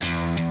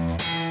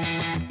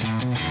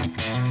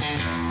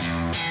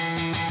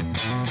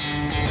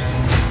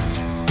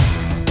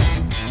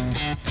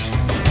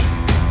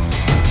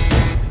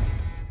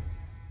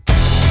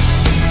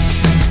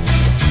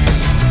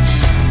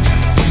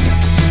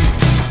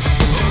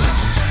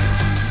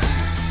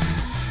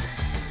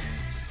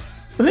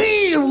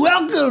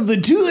Welcome to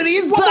the Two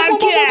Idiots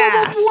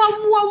Podcast.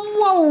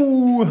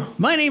 Whoa.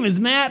 My name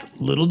is Matt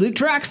Little Dick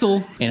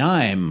Traxel. And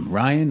I'm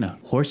Ryan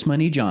Horse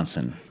Money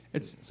Johnson.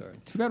 It's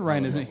too bad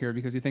Ryan isn't here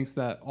because he thinks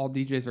that all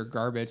DJs are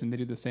garbage and they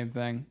do the same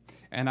thing.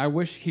 And I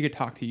wish he could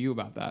talk to you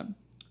about that.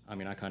 I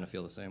mean, I kind of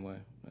feel the same way.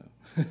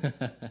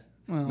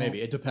 Well,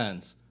 Maybe. It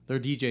depends. They're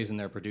DJs and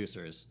they're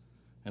producers.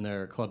 And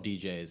they're club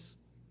DJs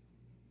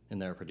and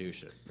they're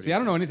producers. See, I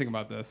don't know anything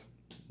about this.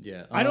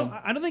 Yeah. I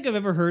don't think I've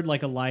ever heard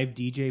like a live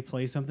DJ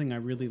play something I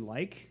really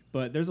like,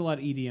 but there's a lot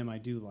of EDM I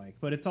do like.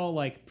 But it's all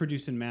like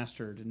produced and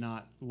mastered,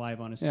 not live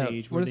on a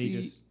stage where what they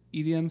does just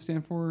EDM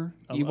stand for?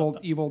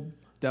 Evil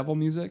devil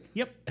music?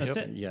 Yep, that's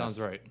it. Yes. Sounds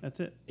right. That's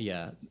it.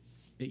 Yeah.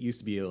 It used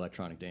to be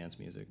electronic dance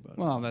music. But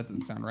Well, that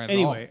doesn't sound right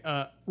Anyway,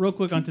 real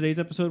quick on today's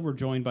episode, we're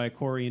joined by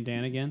Cory and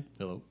Dan again.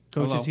 Hello.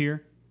 Coach Hello. is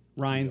here.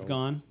 Ryan's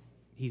gone.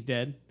 He's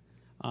dead.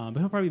 But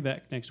he'll probably be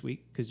back next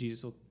week because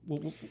Jesus will. We'll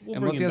at all. bring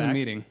Unless he him has back. a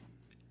meeting.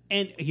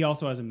 And he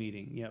also has a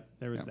meeting. Yep,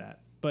 there was Yeah. that.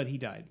 But he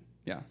died.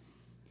 Yeah.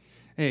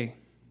 Hey,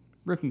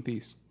 rip in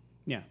peace.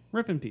 Yeah,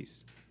 rip in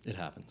peace. It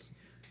happens.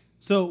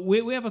 So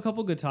we have a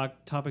couple good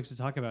topics to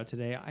talk about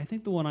today. I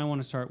think the one I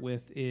want to start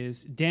with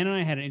is Dan and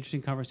I had an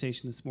interesting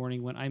conversation this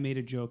morning when I made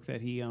a joke that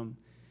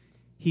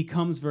he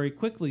comes very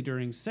quickly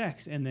during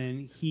sex, and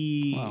then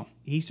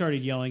he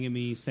started yelling at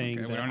me saying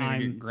Okay, that we don't need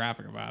to get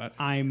graphic about it.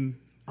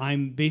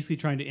 I'm basically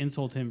trying to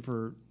insult him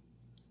for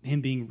him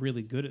being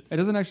really good at sex. It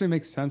doesn't actually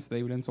make sense that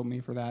he would insult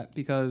me for that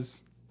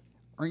because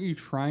aren't you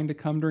trying to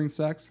come during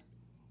sex?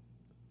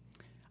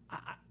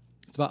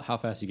 It's about how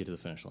fast you get to the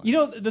finish line. You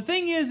know, the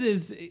thing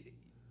is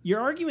your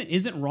argument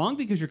isn't wrong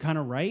because you're kind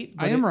of right.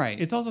 But I am right.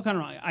 It's also kind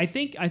of wrong. I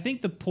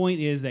think the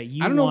point is that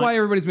I don't know why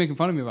everybody's making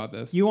fun of me about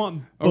this. you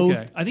want both.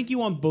 Okay. I think you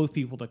want both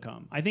people to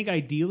come. I think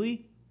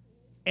ideally,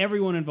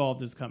 everyone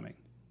involved is coming.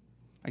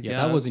 I Yeah,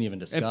 guess. that wasn't even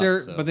discussed, If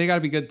they're, so. But they got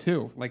to be good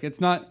too. Like it's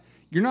not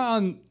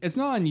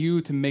on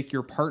you to make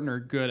your partner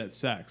good at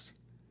sex.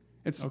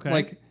 It's Okay.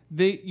 like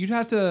you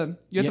have to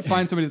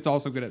find somebody that's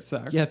also good at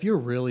sex. Yeah, if you're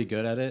really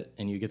good at it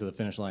and you get to the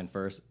finish line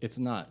first, it's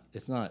not.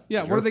 Yeah.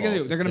 your What are they gonna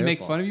fault, do? They're it's gonna their make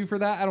fault. fun of you for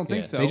that? I don't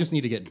think Yeah, so. They just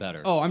need to get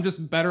better. Oh, I'm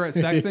just better at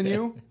sex than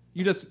you.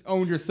 You just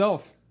owned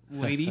yourself,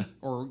 lady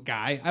or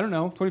guy. I don't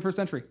know. 21st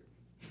century.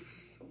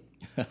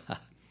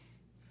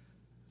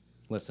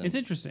 Listen, It's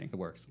interesting. it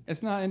works.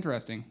 It's not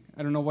interesting.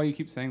 I don't know why you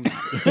keep saying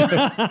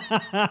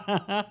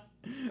that.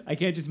 I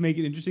can't just make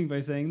it interesting by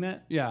saying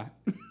that. Yeah.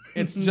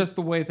 It's just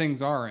the way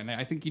things are, and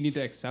I think you need to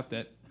accept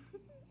it.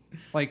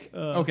 Like,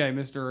 okay,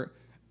 mister,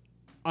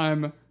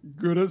 I'm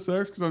good at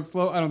sex because I'm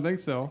slow. I don't think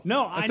so.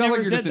 No, It I sounds never like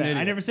you're said just an that. I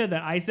idiot. never said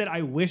that. I said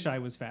I wish I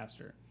was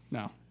faster.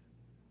 No.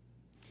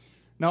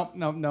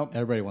 Nope.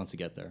 Everybody wants to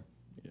get there.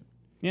 Yeah,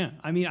 Yeah,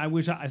 I mean,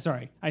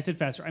 I said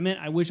faster. I meant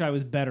I wish I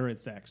was better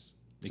at sex.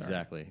 Sorry.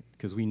 exactly.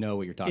 Because we know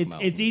what you're talking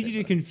about. It's when you easy say to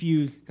that.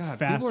 confuse. God,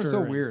 faster people are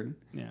so and- weird.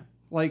 Yeah.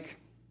 Like,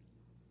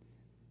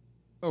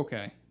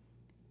 okay.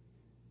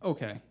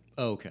 Okay.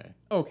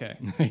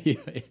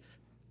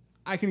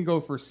 I can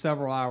go for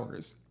several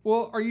hours.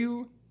 Well,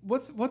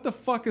 what the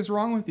fuck is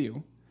wrong with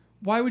you?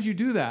 Why would you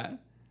do that?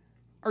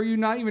 Are you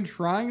not even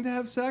trying to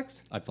have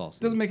sex? I'd fall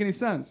asleep. Doesn't make any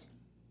sense.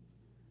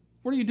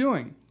 What are you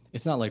doing?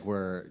 It's not like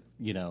we're,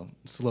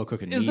 slow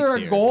cooking Is meats there a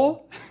here.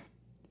 goal?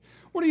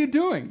 What are you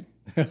doing?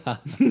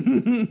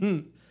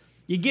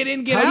 You get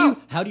in, get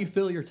out. How do you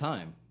fill your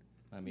time?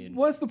 I mean,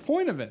 What's the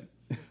point of it?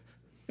 It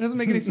doesn't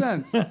make any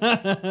sense.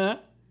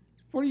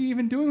 What are you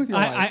even doing with your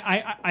life?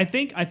 I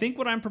think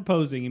what I'm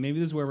proposing, and maybe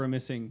this is where we're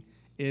missing,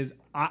 is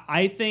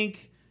I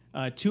think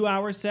 2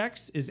 hour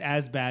sex is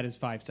as bad as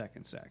 5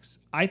 second sex.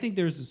 I think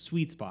there's a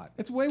sweet spot.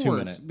 It's way 2 worse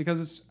minutes. because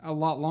it's a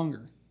lot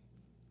longer.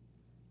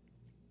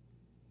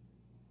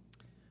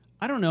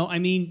 I don't know. I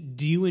mean,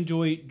 do you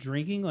enjoy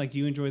drinking? Like, do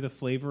you enjoy the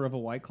flavor of a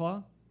White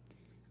Claw?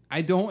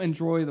 I don't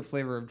enjoy the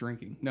flavor of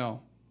drinking.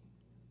 No.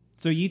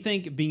 So you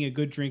think being a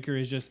good drinker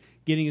is just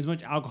getting as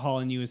much alcohol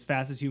in you as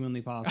fast as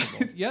humanly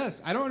possible? Yes,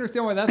 I don't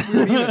understand why that's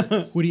weird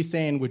either. what he's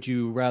saying, would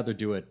you rather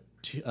do a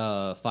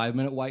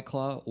 5-minute White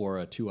Claw or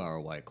a 2-hour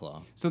White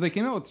Claw? So they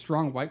came out with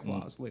strong White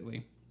Claws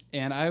lately,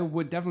 and I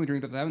would definitely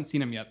drink those. I haven't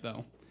seen them yet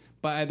though,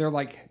 but they're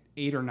like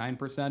 8 or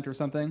 9% or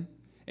something.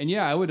 And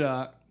yeah, I would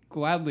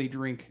gladly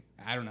drink,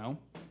 I don't know,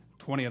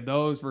 20 of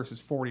those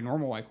versus 40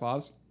 normal White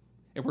Claws,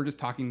 if we're just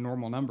talking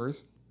normal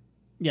numbers.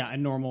 Yeah, a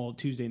normal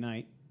Tuesday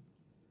night.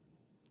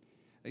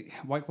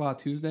 White Claw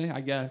Tuesday, I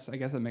guess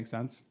that makes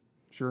sense.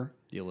 Sure,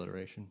 The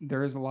alliteration.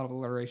 there is a lot of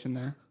alliteration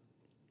there.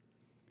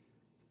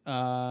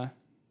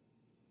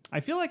 I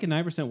feel like a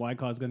 9% White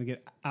Claw is going to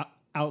get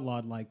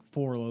outlawed like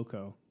Four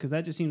Loko, because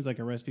that just seems like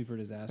a recipe for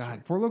disaster.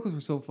 God, Four Locos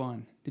were so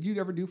fun. Did you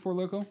ever do Four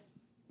Loco?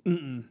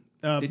 Mm-mm.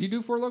 Did you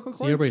do Four Loco?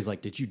 See, everybody's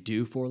like, did you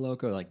do Four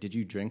Loko? Like, did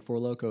you drink Four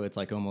Loko? It's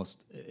like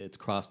almost, it's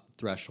crossed the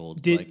threshold.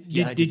 It's Did- like, did-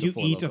 yeah, I did the you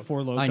eat a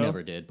Four Loko? I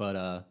never did, but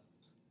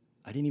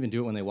I didn't even do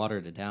it when they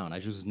watered it down. I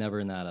just was never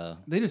in that.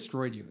 They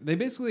destroyed you. They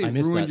basically I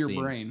missed ruined that your scene.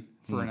 brain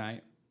for a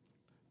night.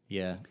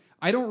 Yeah.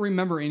 I don't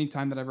remember any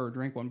time that I've ever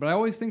drank one, but I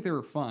always think they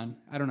were fun.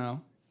 I don't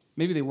know.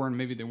 Maybe they were and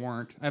maybe they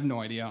weren't. I have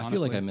no idea, honestly. I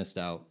feel like I missed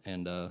out,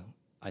 and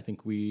I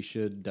think we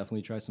should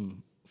definitely try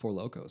some Four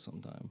Loko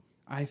sometime.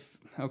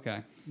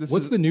 Okay.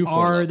 What's the new Four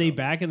Are Loko? they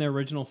back in their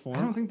original form?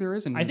 I don't think there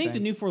is a new I think the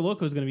thing. new Four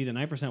Loko is going to be the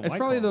 9% It's White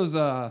probably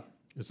Claw.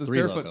 those Three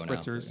barefoot Loko now,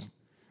 spritzers yeah.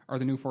 are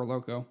the new Four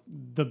Loko.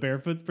 The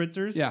barefoot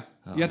spritzers? Yeah.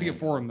 Oh, You have to man, get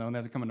 4 of them, though, and they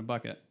have to come in a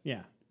bucket.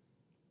 Yeah.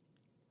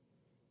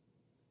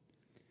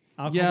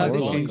 Yeah, they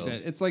Four changed Loko.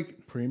 it. It's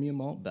like, Premium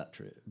malt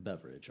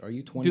beverage. Are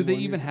you 21 do they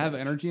even years have of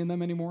age? energy in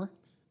them anymore?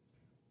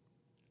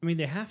 I mean,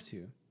 they have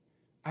to.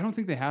 I don't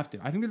think they have to.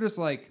 I think they're just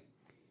like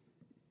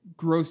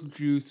gross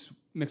juice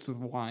mixed with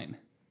wine.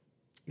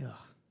 Ugh.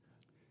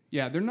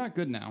 Yeah, they're not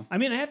good now. I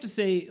mean, I have to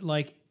say,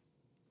 like,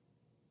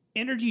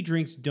 energy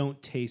drinks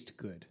don't taste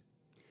good.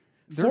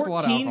 There's a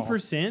lot of alcohol.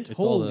 14%? It's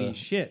all Holy the-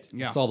 shit.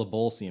 Yeah. It's all the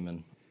bowl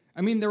semen.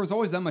 I mean, there was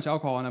always that much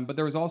alcohol in them, but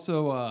there was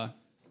also,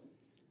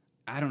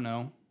 I don't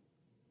know.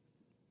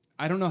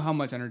 I don't know how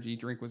much energy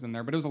drink was in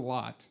there, but it was a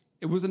lot.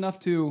 It was enough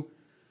to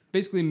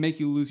basically make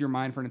you lose your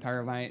mind for an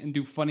entire night and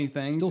do funny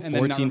things. Still and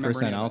then not remember 14%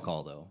 any of it.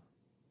 alcohol, though.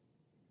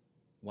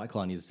 White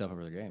Claw needs to step up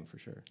their game, for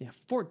sure. Yeah,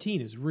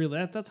 14 is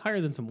really, that's higher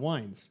than some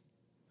wines.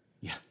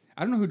 Yeah.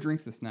 I don't know who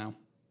drinks this now.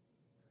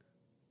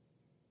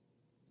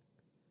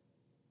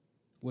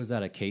 Was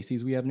that at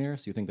Casey's we have near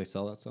us? You think they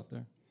sell that stuff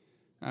there?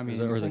 I mean,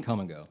 Or is it come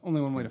and go?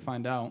 only one way to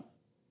find out.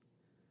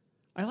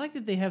 I like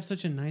that they have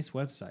such a nice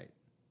website.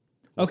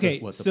 What's Okay,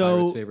 what's the so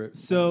pirate's favorite?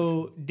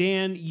 so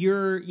Dan,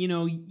 you're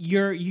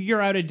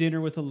out at dinner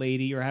with a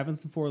lady, you're having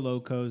some Four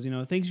Locos,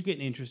 things are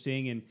getting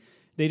interesting, and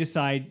they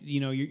decide,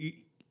 you're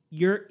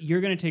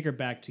going to take her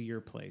back to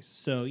your place.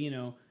 So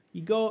you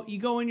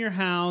go in your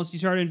house, you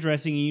start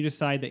undressing, and you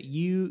decide that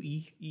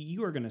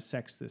you are going to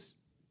sex this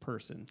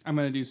person. I'm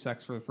going to do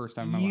sex for the first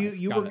time in my life.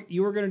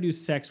 You were going to do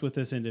sex with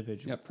this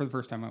individual. Yep, for the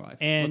first time in my life.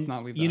 And Let's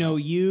not leave that out.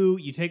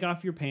 you take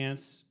off your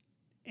pants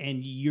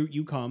and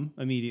you come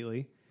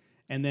immediately,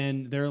 and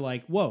then they're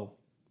like, "Whoa,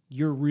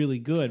 you're really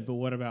good, but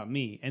what about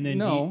me?" And then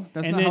No,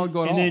 that's not how it'd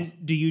go at and all. then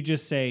do you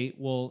just say,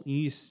 "Well, you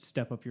need to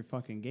step up your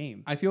fucking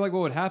game"? I feel like what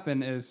would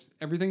happen is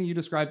everything you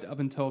described up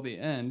until the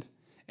end,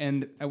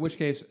 and at which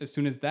case, as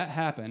soon as that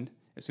happened,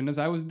 as soon as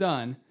I was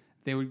done,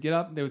 they would get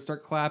up, they would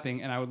start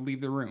clapping, and I would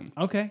leave the room.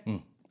 Okay,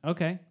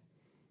 okay,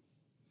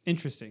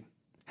 interesting.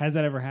 Has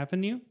that ever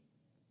happened to you?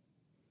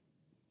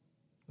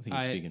 I think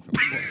he's speaking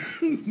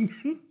from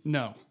before.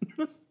 No,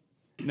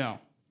 no.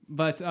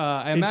 But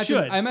I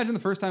should. imagine the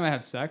first time I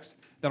have sex,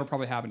 that'll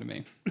probably happen to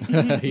me.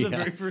 The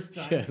very first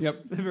time. Yeah.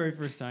 Yep. The very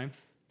first time.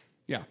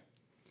 Yeah.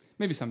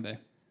 Maybe someday.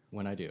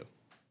 When I do.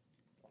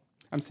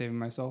 I'm saving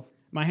myself.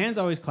 My hands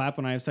always clap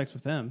when I have sex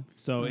with them.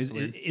 So That's is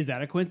weird. is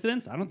that a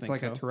coincidence? I don't It's think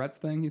like so. a Tourette's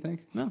thing, you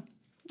think? No,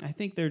 I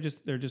think they're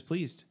just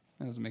pleased.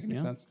 That doesn't make any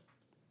Yeah. sense.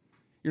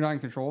 You're not in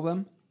control of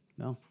them?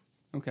 No.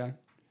 Okay.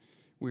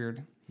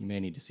 Weird. You may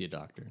need to see a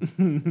doctor.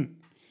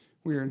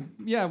 Weird.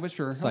 Yeah, but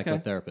sure. Okay.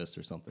 Psychotherapist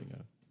or something.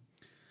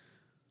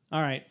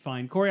 All right,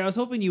 fine. Cory, I was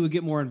hoping you would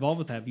get more involved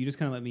with that, but you just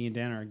kind of let me and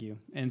Dan argue.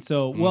 And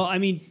so, well, I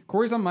mean,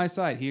 Corey's on my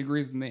side. He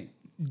agrees with me.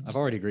 I've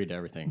already agreed to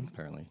everything,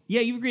 apparently.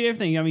 yeah, you've agreed to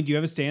everything. I mean, do you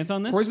have a stance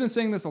on this? Corey's been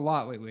saying this a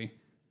lot lately.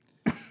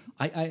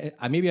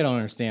 I maybe I don't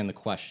understand the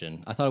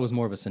question. I thought it was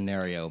more of a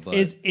scenario, but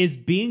Is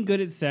being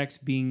good at sex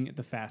being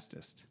the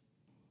fastest?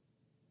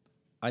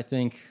 I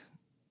think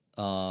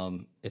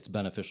it's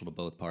beneficial to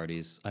both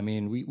parties. I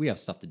mean, we have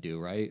stuff to do,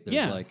 right? There's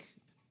Yeah. like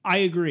I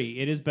agree.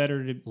 It is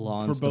better to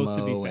lawns for both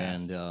to to be mow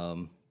fast.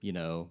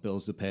 and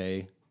bills to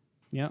pay.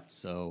 Yeah.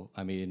 So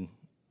I mean,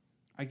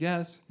 I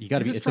guess. You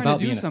gotta You're be- just it's trying about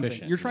to do being something.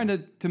 efficient. You're trying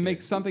to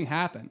make something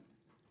happen.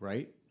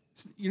 right?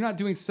 You're not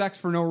doing sex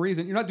for no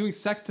reason. You're not doing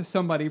sex to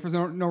somebody for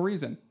no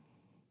reason.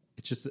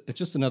 It's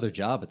just another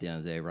job at the end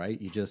of the day, right?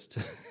 You just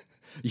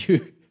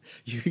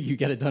you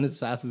get it done as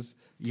fast as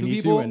you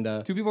need to,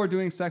 and Two people are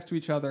doing sex to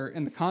each other,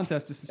 and the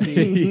contest is to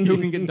see who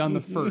can get done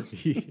the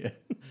first. yeah.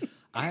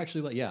 I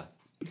actually like, yeah,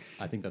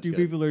 I think that's Two good.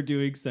 people are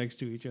doing sex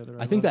to each other.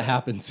 I think that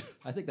happens.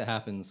 I think that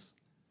happens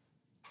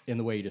in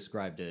the way you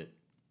described it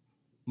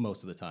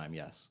most of the time.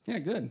 Yes. Yeah,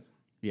 good.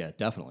 Yeah,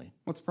 definitely.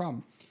 What's the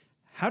problem?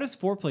 How does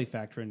foreplay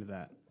factor into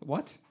that?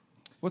 What?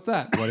 What's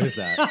that? What is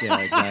that? Yeah,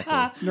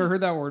 exactly. Never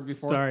heard that word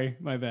before. Sorry,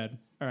 my bad.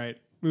 All right,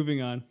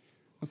 moving on.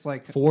 It's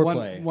like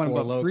Foreplay. one Four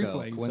above free loco.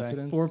 play. You say.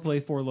 Coincidence?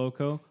 Foreplay, four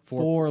loco,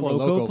 Four four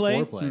loco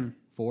play, Foreplay.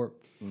 Four.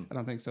 I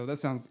don't think so. That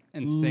sounds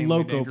insanely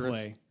loco dangerous.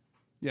 play.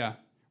 Yeah,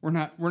 we're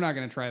not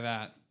going to try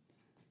that.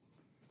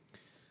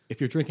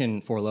 If you're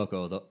drinking Four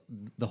Loco,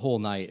 the whole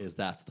night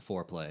that's the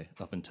foreplay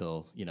up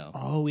until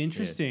Oh,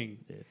 interesting.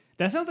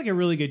 That sounds like a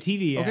really good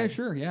TV ad. Okay,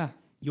 sure. Yeah.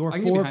 Your I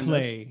can get behind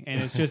foreplay,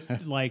 and it's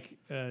just like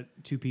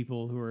two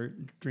people who are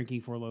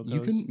drinking Four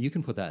Locos, you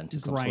can put that into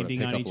some grinding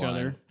sort of on pickup each line.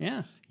 other.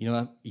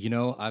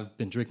 Yeah. I've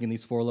been drinking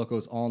these Four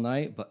Locos all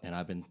night, and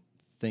I've been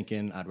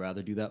thinking I'd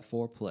rather do that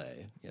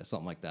foreplay. Yeah,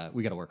 something like that.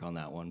 We got to work on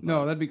that one.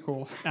 No, that'd be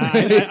cool.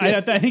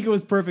 I think it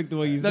was perfect the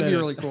way you said That'd be it.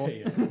 really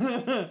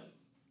cool.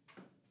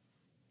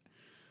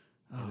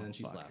 And then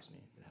she slaps me.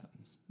 It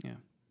happens. Yeah.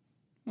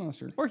 Well,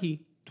 sure. Or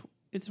he.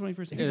 It's 21st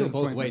It century. Yeah. goes is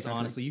both 21st ways, century.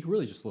 honestly. You can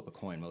really just flip a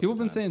coin most People of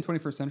have the been time. saying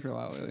 21st century a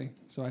lot lately,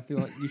 so I feel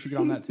like you should get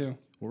on that too.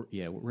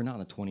 We're not in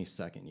the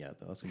 22nd yet,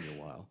 though. That's going to be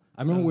a while.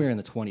 I remember we were in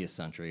the 20th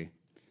century.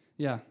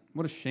 Yeah,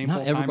 what a shameful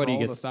Not time for everybody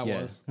all of gets. us that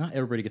Yeah, was. not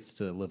everybody gets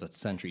to live a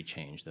century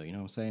change, though. You know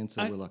what I'm saying?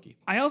 So we're lucky.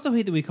 I also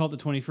hate that we call it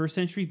the 21st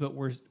century, but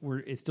we're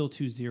it's still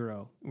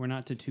 2-0. We're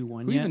not to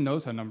 2-1 Who yet. even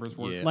knows how numbers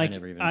work? Yeah, Like I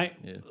never even.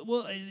 Yeah.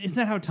 well, isn't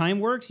that how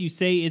time works? You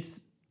say it's.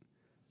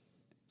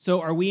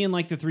 So are we in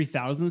like the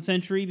 3000th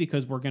century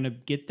because we're gonna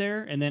get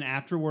there, and then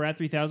after we're at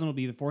 3000, it'll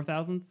be the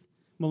 4000th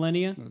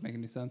millennia? Doesn't make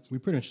any sense. We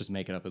pretty much just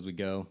make it up as we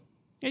go.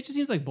 It just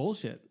seems like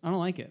bullshit. I don't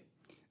like it.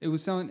 It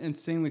would sound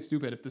insanely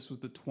stupid if this was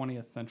the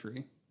 20th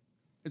century.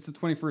 It's the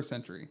 21st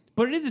century.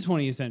 But it is the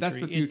 20th century.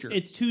 That's the future.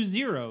 It's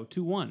 2-0,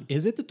 2-1.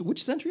 Is it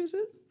which century is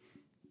it?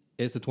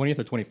 It's the 20th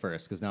or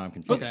 21st? Because now I'm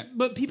confused. Okay.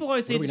 But people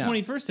always say What it's are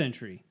we 21st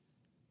century.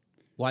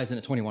 Why isn't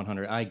it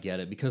 2100? I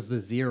get it because the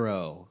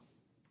zero,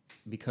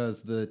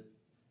 because the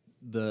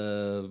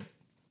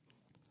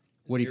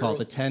what do you call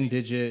it? The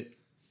 10-digit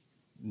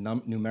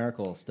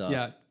numerical stuff.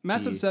 Yeah,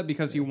 Matt's The- upset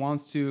because he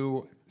wants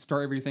to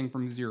start everything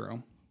from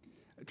zero.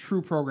 A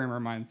true programmer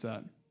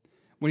mindset.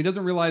 When he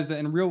doesn't realize that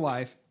in real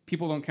life,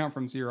 people don't count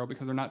from zero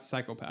because they're not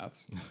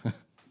psychopaths.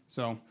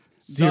 So,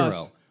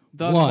 Zero.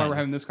 Thus One. why we're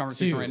having this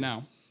conversation Two. right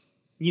now.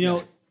 You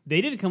know, they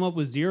didn't come up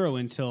with zero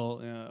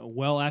until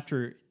well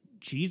after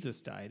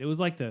Jesus died. It was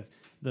like the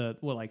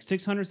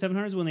 600,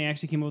 700s when they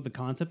actually came up with the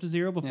concept of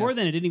zero. Before Yeah.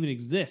 then, it didn't even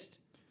exist.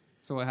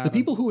 So what The happened?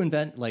 people who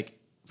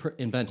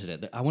invented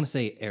it. I want to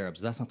say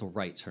Arabs. That's not the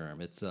right term.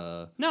 It's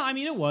No, I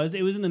mean, it was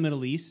in the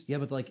Middle East. yeah,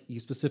 but like you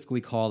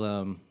specifically call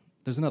them.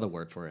 There's another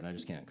word for it, and I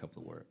just can't come up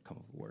with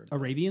a word.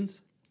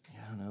 Arabians?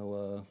 Yeah, I don't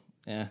know.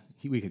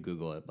 We could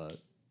Google it, but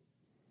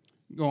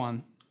Go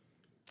on.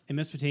 In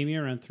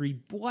Mesopotamia around 3.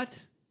 What?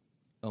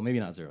 maybe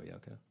not zero. Yeah,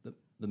 okay.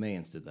 The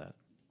Mayans did that.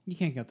 You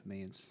can't count the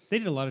Mayans. They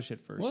did a lot of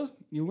shit first. Well,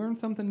 you learn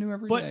something new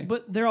every day.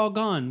 But they're all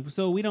gone,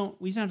 so we don't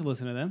have to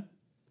listen to them.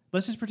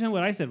 Let's just pretend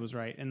what I said was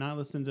right and not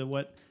listen to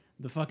what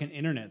the fucking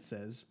internet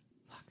says.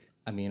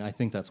 I mean, I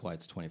think that's why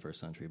it's 21st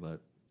century,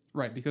 but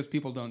Right, because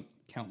people don't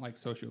count like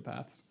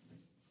sociopaths.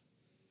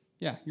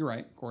 Yeah, you're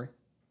right, Cory.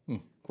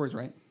 Cory's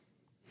right.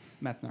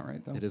 Matt's not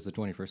right, though. it is the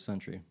 21st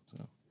century.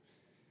 So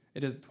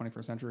It is the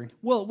 21st century.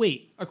 Well,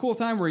 wait. A cool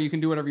time where you can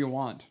do whatever you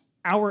want.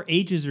 Our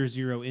ages are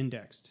zero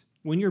indexed.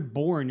 When you're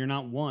born, you're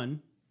not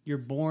 1. You're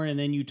born and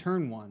then you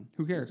turn 1.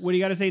 Who cares? What do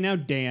you got to say now,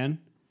 Dan?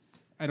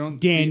 I don't.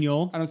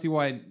 Daniel. I don't see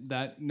why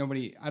that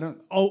nobody. I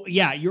don't. Oh,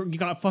 yeah, you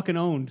got fucking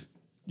owned.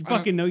 You I don't-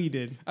 fucking know you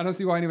did. I don't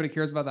see why anybody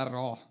cares about that at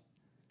all.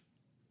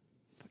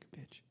 Fucking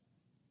bitch.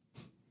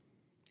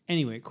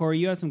 Anyway, Cory,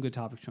 you had some good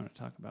topics you want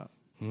to talk about.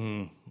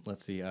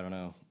 let's see. I don't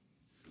know.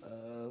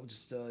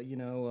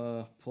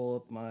 Pull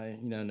up my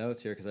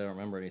notes here because I don't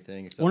remember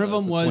anything. Except One of them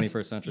it's the was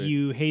 21st century.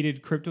 you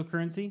hated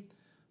cryptocurrency.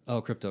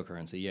 Oh,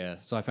 cryptocurrency. Yeah.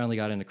 So I finally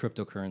got into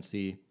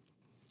cryptocurrency,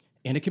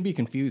 and it can be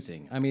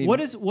confusing. I mean, What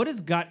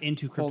does got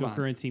into Hold on.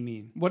 cryptocurrency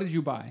mean? What did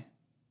you buy?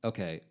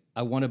 Okay,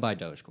 I want to buy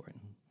Dogecoin.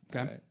 Okay.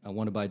 All right, I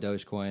want to buy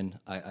Dogecoin.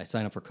 I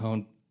signed up for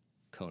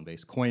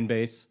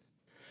Coinbase.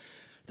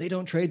 They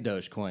don't trade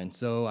Dogecoin,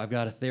 so I've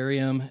got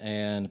Ethereum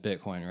and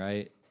Bitcoin,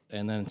 right?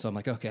 And then so I'm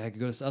like, okay, I could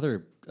go to this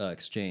other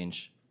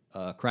exchange,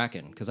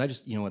 Kraken, because I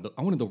just I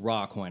wanted the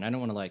raw coin. I don't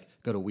want to like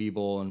go to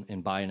Webull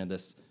and buy into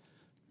this,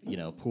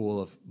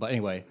 pool of. But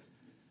anyway,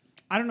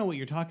 I don't know what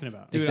you're talking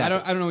about. Dude, Exactly.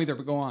 I don't know either,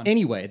 but go on.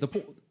 anyway,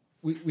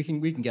 we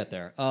can get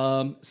there.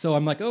 So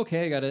I'm like,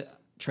 okay, I got to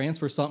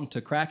transfer something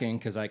to Kraken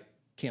because I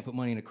can't put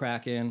money into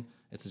Kraken.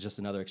 It's just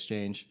another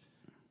exchange,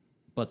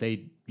 but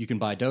you can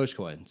buy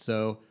Dogecoin.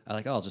 So I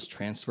like, I'll just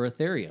transfer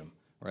Ethereum,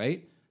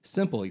 right?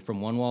 Simple,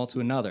 from one wallet to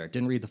another.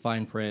 Didn't read the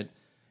fine print.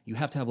 You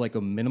have to have like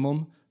a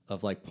minimum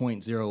of like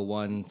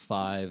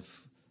 0.015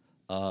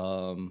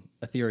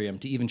 Ethereum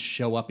to even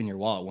show up in your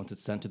wallet once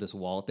it's sent to this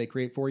wallet they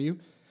create for you.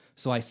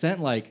 So I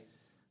sent I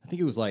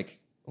think it was like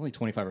only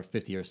 25 or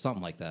 50 or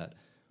something like that.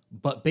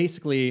 But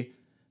basically,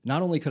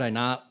 not only could I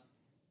not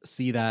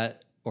see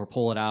that or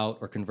pull it out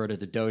or convert it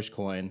to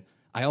Dogecoin,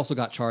 I also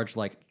got charged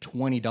like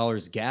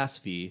 $20 gas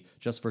fee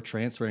just for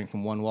transferring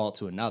from one wallet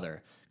to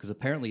another. Because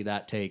apparently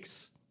that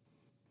takes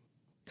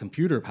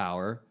computer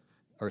power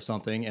or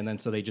something. And then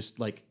so they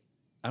just I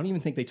don't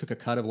even think they took a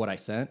cut of what I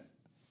sent.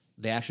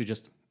 They actually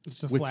just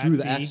It's a withdrew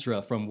the flat fee.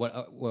 extra from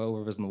whatever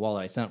was in the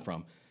wallet I sent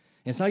from.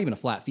 And it's not even a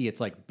flat fee. It's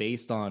like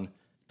based on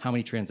how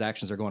many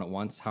transactions are going at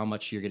once, how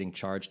much you're getting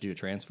charged due to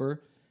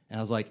transfer. And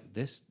I was like,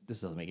 this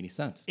doesn't make any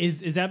sense.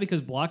 Is that because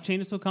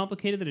blockchain is so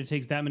complicated that it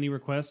takes that many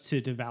requests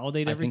to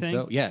validate everything? I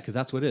think so. Yeah, because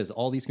that's what it is.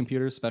 All these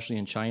computers, especially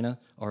in China,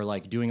 are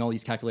like doing all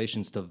these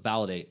calculations to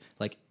validate.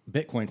 Like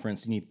Bitcoin, for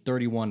instance, you need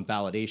 31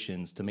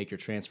 validations to make your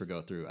transfer go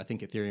through. I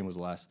think Ethereum was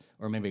the last,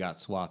 or maybe it got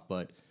swapped,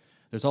 but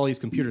there's all these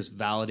computers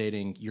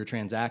validating your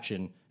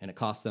transaction, and it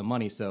costs them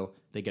money, so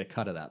they get a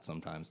cut of that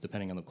sometimes,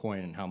 depending on the coin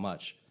and how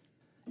much.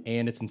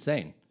 And it's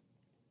insane.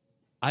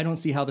 I don't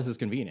see how this is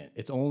convenient.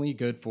 It's only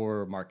good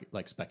for market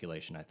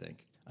speculation, I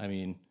think. I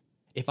mean,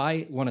 if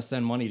I want to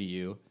send money to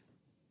you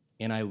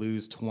and I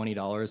lose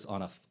 $20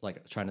 on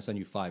trying to send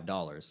you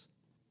 $5,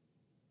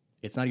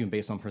 it's not even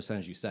based on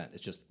percentage you sent.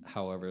 It's just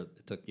however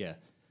it took. Yeah,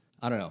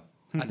 I don't know.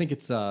 I think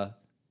it's got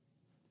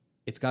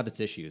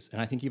its issues,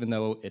 and I think even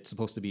though it's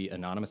supposed to be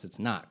anonymous, it's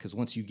not, because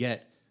once you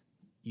get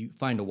you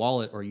find a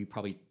wallet, or you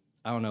probably,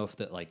 I don't know if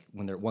that, like,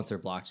 once they're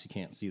blocked, you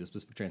can't see the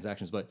specific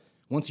transactions, but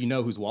once you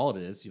know whose wallet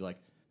it is, you're like,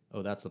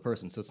 oh, that's the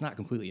person. So it's not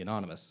completely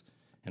anonymous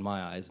in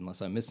my eyes,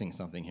 unless I'm missing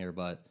something here.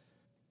 But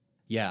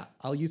yeah,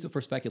 I'll use it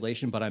for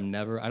speculation, but I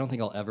don't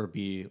think I'll ever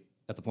be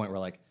at the point where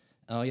like,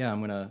 oh yeah, I'm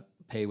going to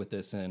pay with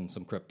this in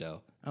some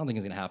crypto. I don't think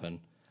it's going to happen.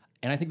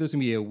 And I think there's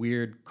going to be a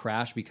weird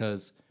crash,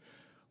 because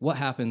what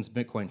happens,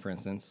 Bitcoin, for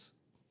instance,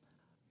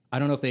 I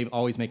don't know if they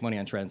always make money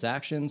on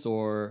transactions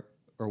or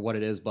what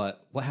it is,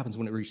 but what happens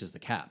when it reaches the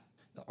cap?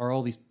 Are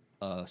all these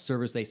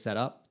servers they set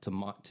up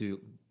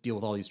to deal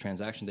with all these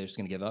transactions, they're just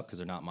going to give up because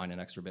they're not mining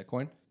extra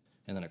Bitcoin,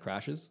 and then it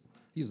crashes?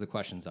 These are the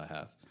questions I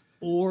have.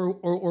 Or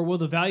will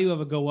the value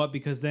of it go up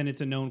because then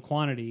it's a known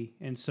quantity,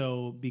 and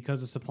so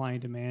because of supply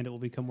and demand, it will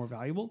become more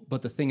valuable?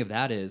 But the thing of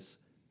that is,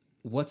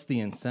 what's the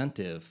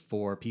incentive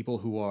for people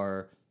who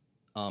are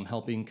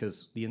helping?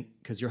 Because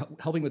you're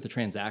helping with the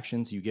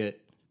transactions, you get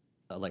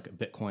like a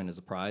Bitcoin as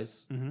a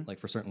prize, like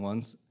for certain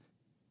ones.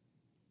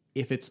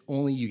 If it's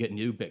only you get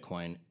new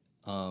Bitcoin,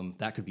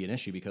 that could be an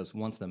issue, because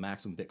once the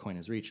maximum Bitcoin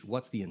is reached,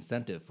 what's the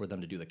incentive for them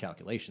to do the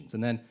calculations?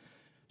 And then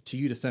to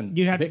you to send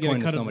You'd have to Bitcoin get a cut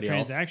to of the somebody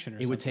else, transaction or it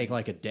would something. take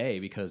like a day,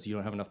 because you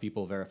don't have enough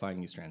people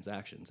verifying these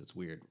transactions. It's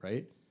weird,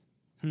 right?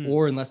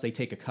 Or unless they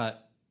take a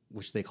cut,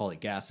 which they call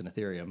it gas in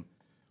Ethereum,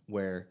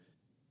 where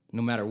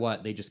no matter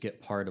what, they just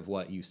get part of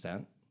what you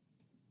sent.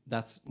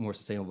 That's more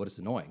sustainable, but it's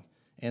annoying.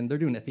 And they're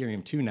doing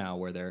Ethereum 2 now,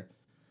 where they're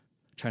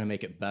trying to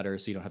make it better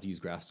so you don't have to use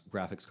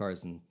graphics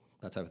cards and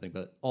that type of thing.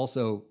 But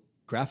also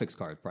graphics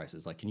card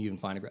prices. Like, can you even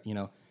find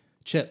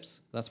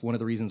chips? That's one of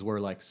the reasons we're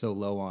like so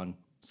low on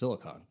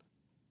silicon,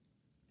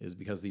 is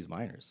because of these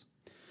miners.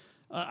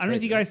 I don't know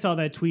if you guys saw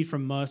that tweet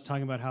from Musk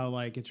talking about how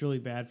like it's really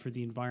bad for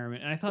the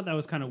environment, and I thought that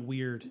was kind of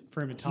weird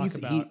for him to talk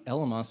about.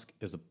 Elon Musk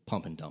is a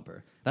pump and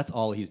dumper. That's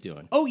all he's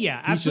doing. Oh yeah,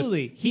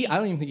 absolutely. I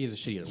don't even think he's a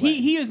shit either way.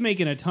 He is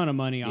making a ton of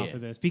money off of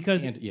this,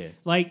 because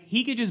like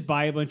he could just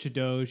buy a bunch of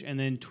Doge and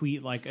then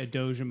tweet like a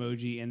Doge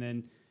emoji, and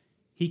then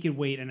he could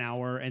wait an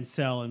hour and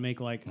sell and make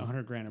like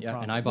 $100,000 in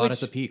profit. And I bought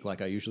at the peak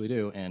like I usually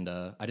do, and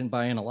I didn't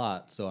buy in a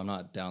lot, so I'm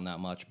not down that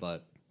much.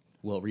 But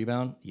will it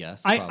rebound?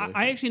 Yes, probably.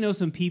 I actually know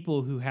some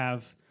people who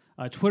have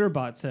a Twitter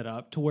bot set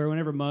up to where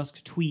whenever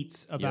Musk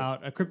tweets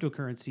about a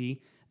cryptocurrency,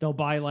 they'll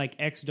buy like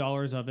X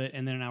dollars of it,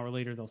 and then an hour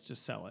later they'll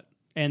just sell it.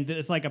 And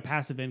it's like a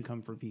passive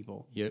income for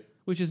people,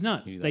 which is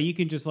nuts. That you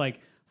can just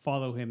like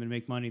follow him and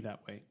make money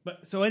that way.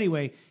 But so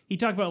anyway, he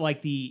talked about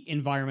like the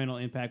environmental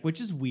impact, which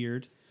is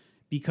weird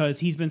because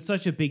he's been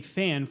such a big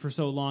fan for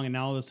so long, and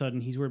now all of a sudden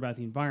he's worried about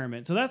the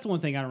environment. So that's the one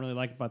thing I don't really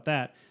like about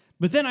that.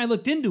 But then I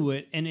looked into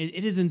it, and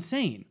it is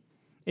insane.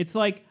 It's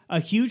like a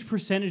huge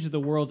percentage of the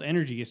world's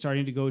energy is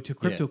starting to go to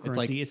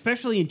cryptocurrency,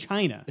 especially in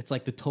China. It's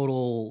like the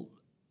total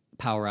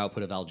power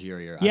output of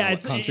Algeria.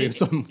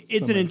 It's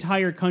an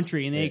entire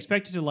country, and they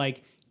expect it to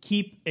like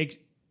keep its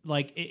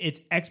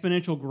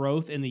exponential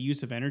growth in the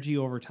use of energy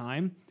over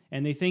time.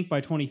 And they think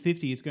by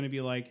 2050 it's going to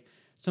be like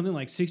something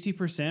like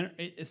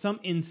 60%.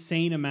 Some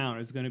insane amount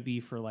is going to be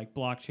for like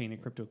blockchain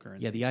and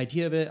cryptocurrency. Yeah, the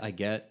idea of it I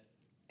get,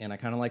 and I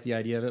kind of like the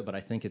idea of it, but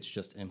I think it's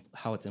just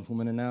how it's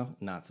implemented now,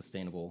 not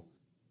sustainable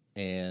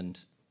and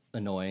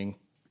annoying,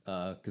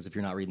 because if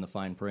you're not reading the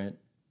fine print,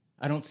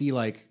 I don't see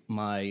like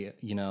my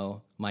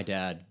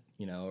dad,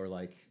 or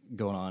like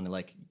going on and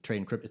like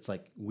trading crypto. It's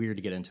like weird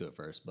to get into it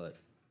first, but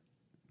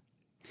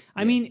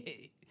I mean,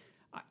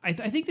 I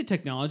think the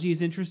technology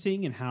is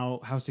interesting and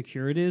how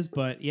secure it is,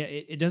 but yeah,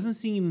 it doesn't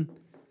seem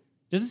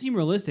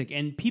realistic.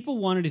 And people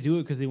wanted to do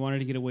it because they wanted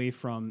to get away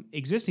from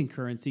existing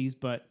currencies,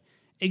 but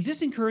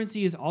existing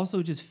currency is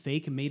also just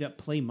fake and made up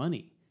play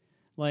money.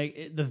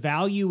 Like the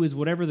value is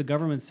whatever the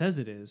government says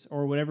it is,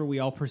 or whatever we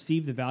all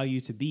perceive the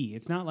value to be.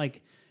 It's not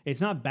like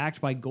it's not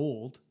backed by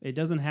gold. It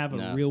doesn't have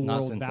a real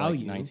world since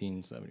value. Like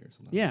 1970 or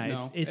something.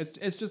 Yeah,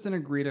 it's just an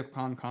agreed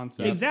upon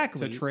concept.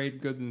 Exactly. To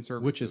trade goods and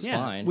services, which is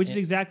fine. Which is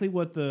exactly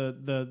what the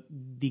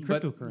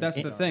cryptocurrency. But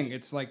that's the thing.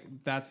 It's like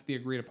that's the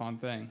agreed upon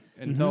thing.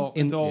 Until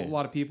a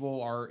lot of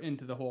people are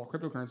into the whole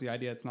cryptocurrency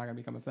idea, it's not going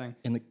to become a thing.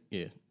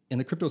 In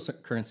the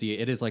cryptocurrency,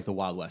 it is like the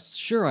Wild West.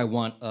 Sure, I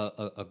want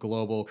a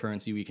global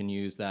currency we can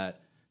use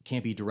that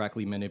can't be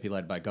directly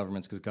manipulated by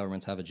governments because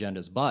governments have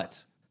agendas.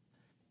 But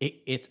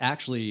it's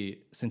actually,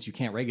 since you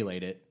can't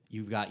regulate it,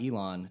 you've got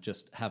Elon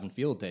just having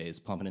field days,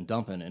 pumping and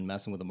dumping and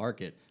messing with the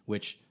market,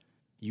 which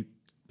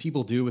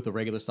people do with the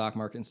regular stock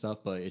market and stuff.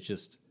 But it's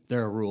just,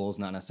 there are rules,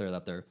 not necessarily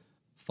that they're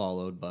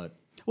followed. But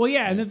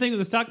and the thing with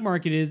the stock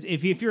market is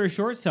if you're a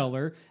short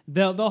seller,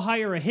 they'll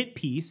hire a hit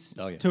piece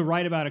to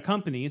write about a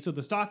company, so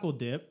the stock will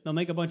dip. They'll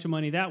make a bunch of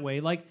money that way.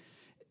 Like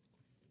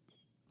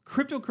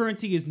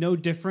cryptocurrency is no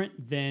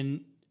different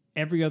than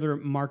every other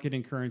market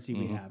and currency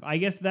we have. I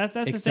guess that's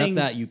the thing. Except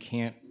that you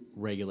can't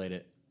regulate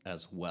it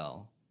as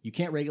well. You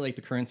can't regulate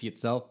the currency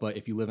itself, but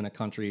if you live in a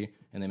country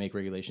and they make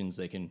regulations,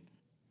 they can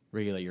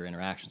regulate your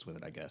interactions with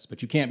it, I guess.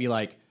 But you can't be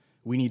like,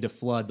 we need to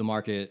flood the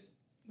market,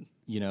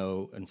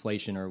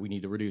 inflation, or we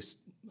need to reduce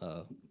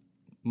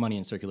money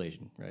in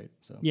circulation, right?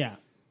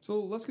 So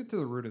let's get to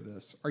the root of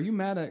this. Are you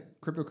mad at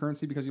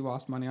cryptocurrency because you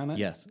lost money on it?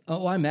 Yes.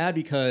 Oh, I'm mad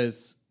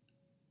because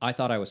I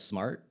thought I was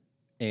smart,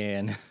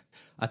 and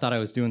I thought I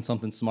was doing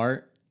something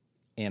smart,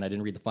 and I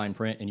didn't read the fine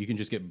print, and you can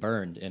just get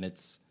burned, and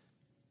it's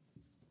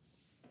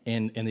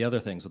and the other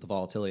things with the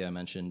volatility I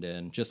mentioned,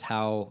 and just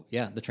how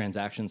the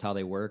transactions, how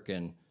they work,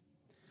 and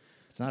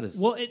it's not as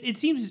well. It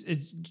seems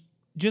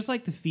just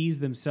like the fees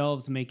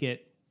themselves make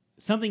it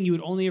something you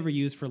would only ever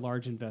use for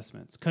large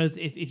investments. Because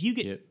if you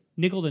get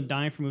nickel and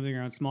dime for moving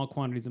around small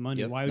quantities of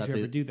money, why would you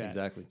ever do that?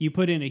 Exactly. You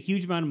put in a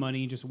huge amount of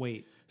money and just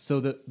wait. So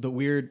the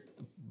weird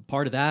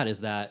part of that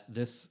is that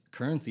this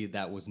currency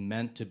that was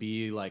meant to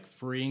be like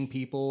freeing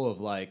people of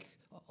like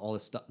all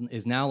this stuff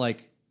is now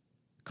like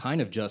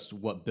kind of just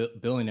what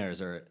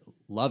billionaires are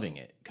loving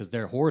it, because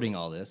they're hoarding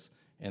all this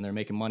and they're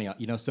making money.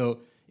 So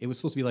it was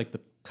supposed to be like the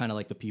kind of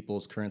like the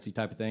people's currency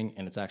type of thing,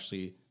 and it's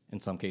actually in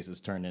some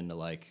cases turned into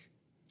like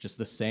just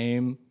the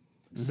same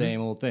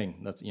old thing.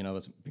 That's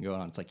what's been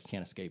going on. It's like you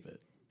can't escape it.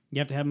 You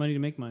have to have money to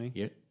make money.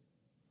 Yeah.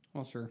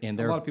 Well, sure. And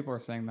a lot of people are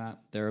saying that.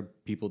 There are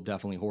people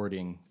definitely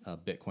hoarding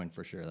Bitcoin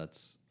for sure.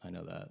 I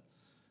know that.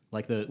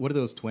 Like what are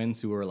those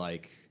twins who are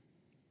like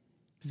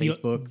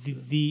Facebook?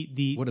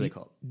 The what are they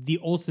called? The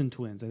Olsen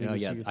twins. I think. Oh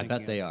yeah, I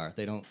bet they are.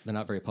 They're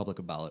not very public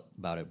about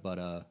it.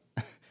 But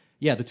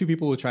yeah, the two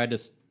people who tried to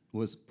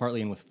was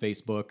partly in with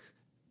Facebook,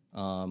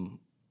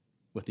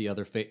 with the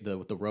other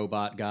with the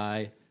robot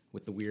guy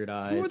with the weird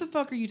eyes. Who the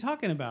fuck are you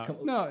talking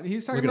about? No,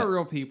 he's talking about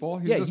real people.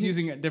 He's just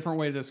using a different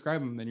way to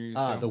describe them than you're used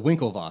to. The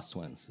Winklevoss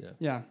twins.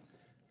 Yeah.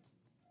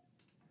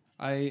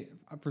 I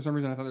for some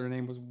reason I thought their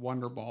name was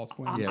Wonderball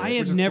twins. I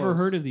have never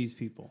heard of these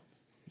people.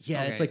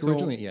 Yeah, Okay, it's like so-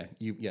 originally.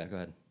 Yeah. Go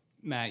ahead.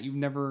 Matt, you've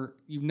never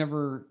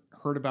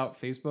heard about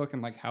Facebook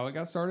and like how it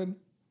got started?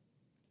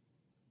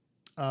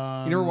 You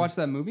never watched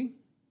that movie,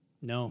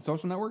 No.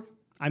 Social Network?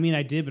 I mean,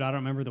 I did, but I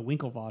don't remember the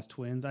Winklevoss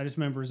twins. I just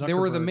remember Zuckerberg. They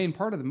were the main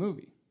part of the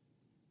movie.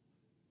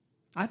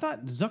 I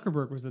thought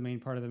Zuckerberg was the main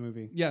part of the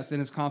movie. Yes, in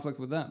his conflict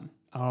with them.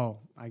 Oh,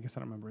 I guess I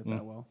don't remember it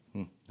that well.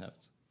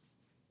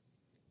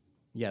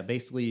 Yeah,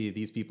 basically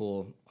these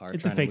people are.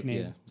 It's a trying fake to,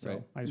 name, Yeah, so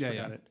right. I just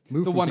forgot it.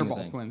 Move The from thing to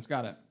Wonderball thing. twins,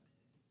 got it.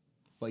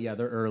 But yeah,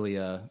 they're early.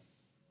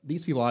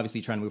 These people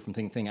obviously trying to move from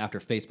thing to thing after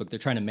Facebook. They're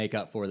trying to make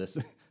up for this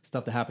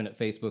stuff that happened at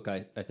Facebook.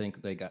 I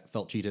think they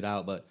felt cheated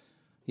out, but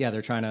yeah,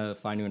 they're trying to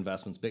find new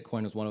investments.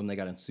 Bitcoin was one of them. They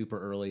got in super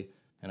early,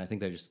 and I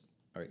think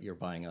you're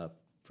buying up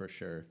for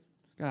sure.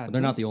 God, But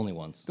they're not the only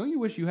ones. Don't you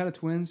wish you had a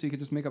twin so you could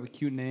just make up a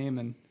cute name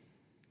and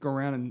go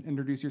around and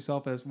introduce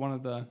yourself as one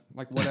of the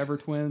like whatever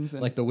twins?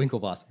 And, Like the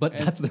Winklevoss, but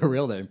that's their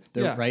real name.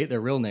 Right?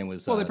 Their real name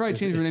was. well, they probably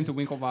changed their name to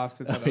Winklevoss because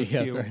they thought that was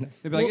Yeah, cute. fair enough.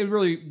 They'd be like,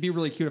 it'd be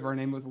really cute if our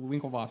name was the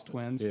Winklevoss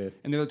twins. Yeah.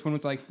 And the other twin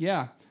was like,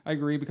 yeah, I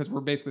agree because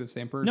we're basically the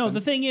same person. No,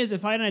 the thing is,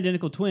 if I had an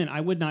identical twin,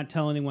 I would not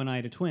tell anyone I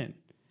had a twin.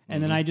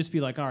 And then I'd just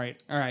be like, all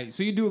right. All right,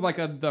 so you do like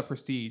the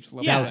prestige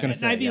level. Yeah, I was gonna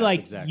say, I'd be yes, like,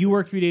 exactly. you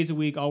work 3 days a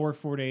week, I'll work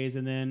 4 days,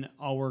 and then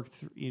I'll work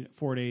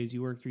 4 days,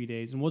 you work 3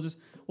 days, and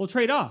we'll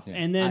trade off. Yeah.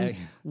 And then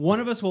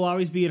one of us will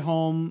always be at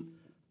home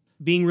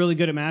being really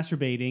good at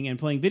masturbating and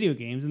playing video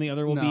games, and the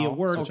other will be at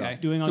work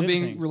doing all the other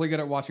being things. really good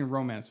at watching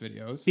romance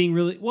videos. Being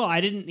really well,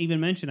 I didn't even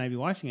mention I'd be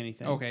watching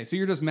anything. Okay, so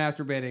you're just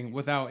masturbating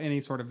without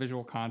any sort of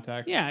visual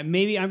context. Yeah,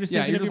 maybe I'm just Yeah,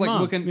 thinking you're of just your like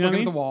mom. looking You know what I at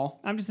the mean? wall.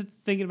 I'm just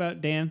thinking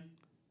about Dan.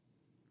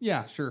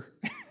 Yeah, sure.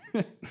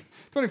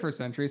 21st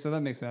century, so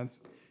that makes sense.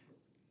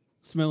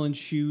 Smelling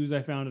shoes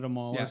I found at a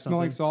mall Yeah, or something.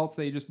 smelling salts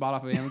that you just bought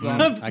off of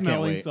Amazon. I'm I can't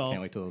smelling wait. salts.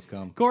 Can't wait till those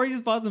come. Corey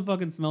just bought some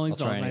fucking smelling I'll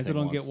try salts, and I still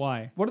anything don't get once.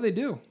 why. What do they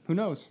do? Who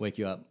knows? Wake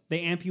you up.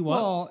 They amp you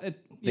up. Well, They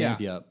yeah,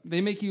 amp you up.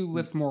 they make you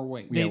lift more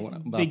weight. They, Yeah, well,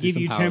 I'm about they to do give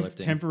some you powerlifting.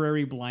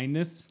 temporary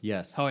blindness.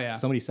 Yes. Hell yeah.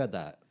 Somebody said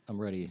that. I'm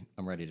ready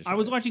to try I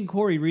was it. watching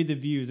Corey read the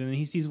views, and then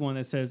he sees one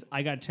that says,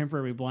 I got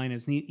temporary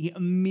blindness, and he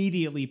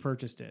immediately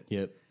purchased it.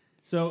 Yep.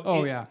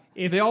 So,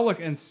 if they all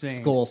look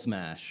insane. Skull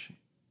smash.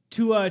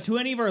 to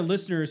any of our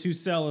listeners who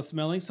sell a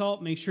smelling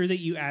salt, make sure that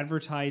you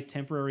advertise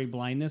temporary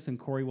blindness, and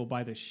Corey will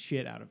buy the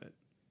shit out of it.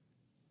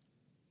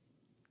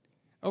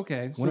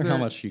 Okay, so Wonder how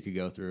they're- much you could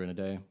go through in a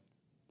day.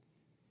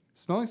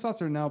 smelling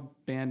salts are now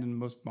banned in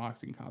most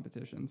boxing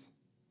competitions.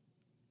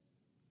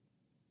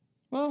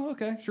 Well,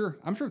 okay, sure.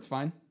 I'm sure it's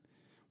fine.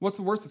 What's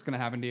the worst that's going to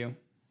happen to you?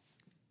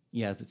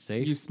 Yeah, is it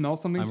safe? You smell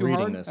something I'm too reading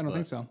hard? this, I don't but-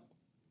 think so.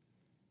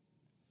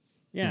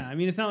 Yeah, I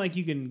mean, it's not like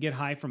you can get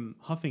high from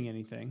huffing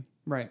anything.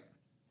 Right.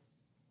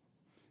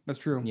 That's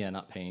true. Yeah,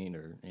 not pain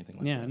or anything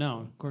like Yeah, that. no, so,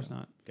 of course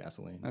not.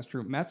 Gasoline. That's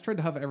true. Matt's tried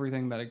to huff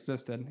everything that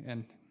existed,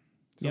 and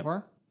so Yep.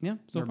 far, Yeah,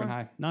 so Never far, been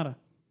high. nada.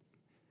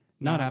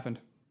 not Nada. happened.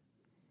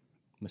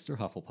 Mr.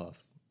 Hufflepuff.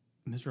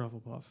 Mr.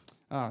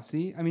 Hufflepuff.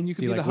 See? I mean, you could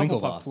See, be like the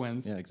Hufflepuff Winklevoss.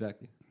 twins. Yeah,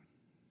 exactly.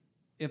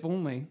 If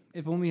only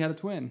you had a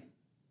twin.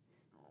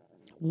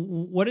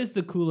 What is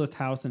the coolest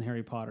house in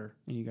Harry Potter,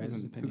 in you guys'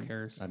 Who opinion?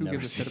 cares? I've Who never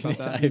gives a seen shit about it.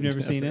 that? You've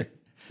never seen it?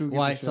 Who gives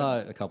Well, a I shit? saw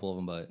a couple of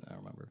them, but I don't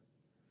remember.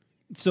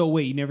 So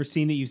wait, you never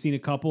seen it? You've seen a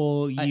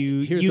couple. Here's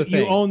You the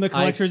thing. own the I've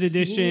collector's seen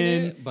edition.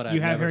 it, but you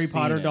I've have never Harry seen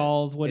Potter it.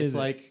 dolls. What is it's it?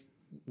 like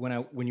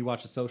when you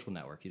watch The Social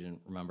Network, you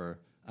didn't remember.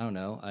 I don't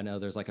know. I know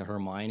there's like a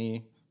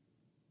Hermione.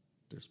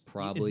 There's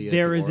probably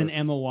There a is an dwarf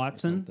Emma or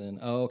Watson. something.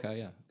 Oh, okay,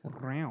 yeah.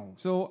 Wow.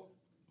 So,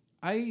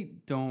 I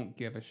don't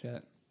give a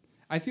shit.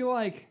 I feel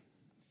like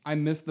I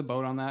missed the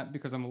boat on that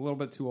because I'm a little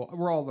bit too old.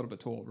 We're all a little bit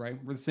too old, right?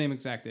 We're the same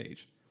exact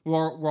age.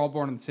 We're all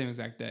born on the same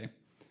exact day.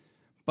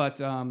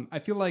 But I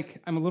feel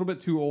like I'm a little bit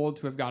too old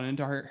to have gotten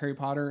into Harry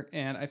Potter,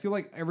 and I feel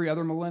like every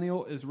other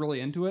millennial is really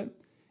into it,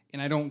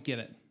 and I don't get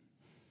it.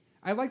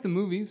 I like the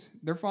movies.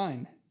 They're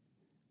fine.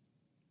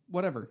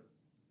 Whatever.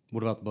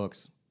 What about the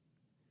books?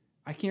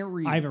 I can't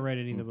read. I haven't read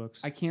any of the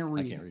books. I can't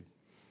read. I can't read.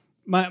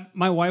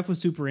 My wife was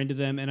super into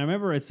them, and I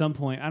remember at some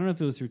point, I don't know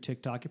if it was through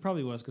TikTok, it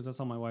probably was because that's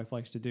all my wife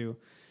likes to do.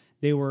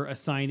 They were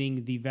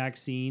assigning the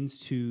vaccines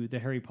to the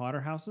Harry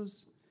Potter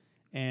houses,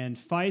 and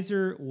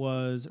Pfizer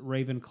was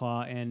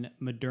Ravenclaw and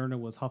Moderna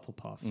was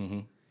Hufflepuff. Mm-hmm.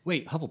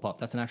 Wait, Hufflepuff,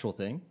 that's an actual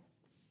thing?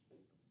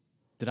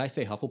 Did I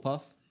say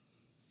Hufflepuff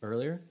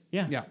earlier?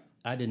 Yeah. Yeah.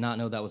 I did not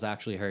know that was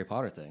actually a Harry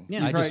Potter thing. Yeah.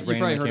 You I probably, just you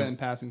probably randomly heard it came... in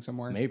passing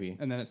somewhere. Maybe.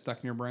 And then it stuck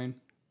in your brain.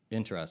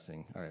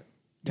 Interesting. All right.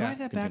 Do I Yeah, have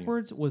that continue.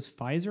 backwards? Was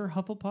Pfizer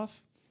Hufflepuff?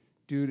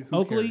 Dude, who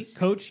Oakley, cares?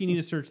 coach, you need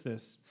to search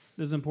this.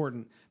 This is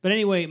important. But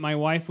anyway, my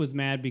wife was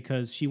mad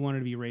because she wanted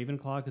to be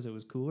Ravenclaw because it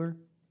was cooler.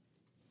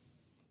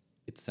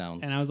 It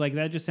sounds... And I was like,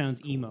 that just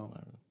sounds emo.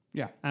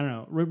 Yeah. I don't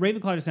know.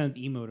 Ravenclaw just sounds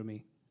emo to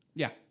me.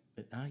 Yeah.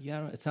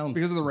 yeah, it sounds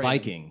Because of the Raven.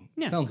 Viking.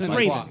 Yeah, Sounds it's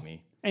Viking Raven. to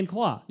me. And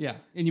Claw. Yeah.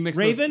 And you mix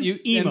Raven, those, you,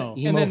 emo. And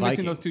Emo then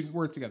mixing those Vikings. two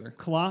words together.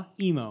 Claw,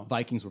 emo.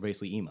 Vikings were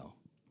basically emo.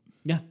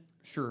 Yeah.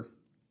 Sure.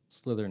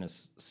 Slytherin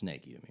is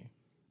snaky to me.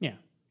 Yeah.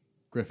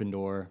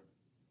 Gryffindor,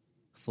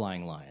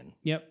 Flying Lion.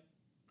 Yep.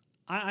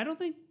 I don't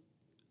think...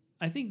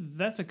 I think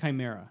that's a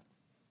chimera.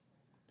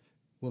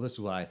 Well, this is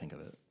what I think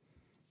of it.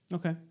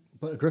 Okay.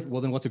 But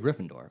well, then what's a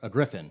Gryffindor? A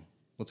Griffin.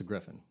 What's a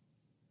Griffin?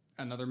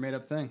 Another made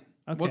up thing.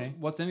 Okay.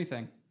 What's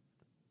anything?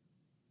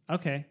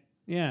 Okay.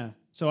 Yeah.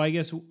 So I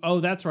guess... Oh,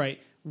 that's right.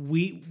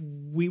 We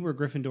were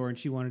Gryffindor and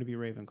she wanted to be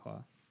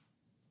Ravenclaw.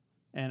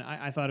 And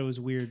I thought it was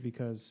weird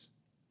because...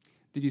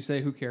 Did you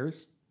say who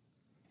cares?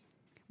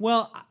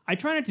 Well, I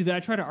try not to do that. I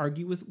try to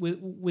argue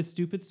with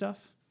stupid stuff.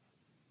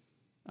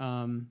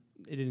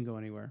 It didn't go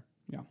anywhere.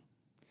 Yeah.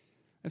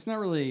 It's not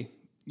really...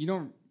 You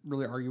don't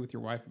really argue with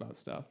your wife about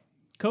stuff.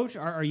 Coach,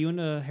 are you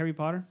into Harry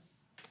Potter?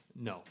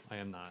 No, I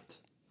am not.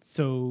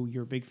 So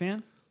you're a big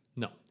fan?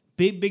 No,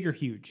 Big or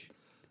huge?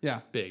 Yeah.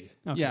 big,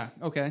 Okay. Yeah.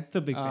 Okay. It's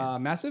a big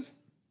fan. Massive?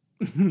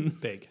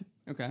 big.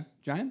 Okay.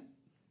 Giant?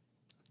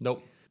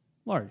 Nope.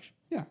 Large.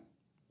 Yeah.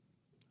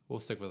 We'll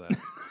stick with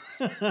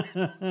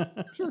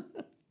that. Sure.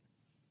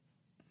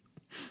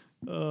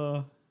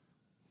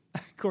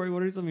 Cory,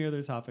 what are some of your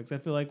other topics? I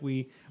feel like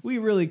we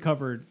really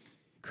covered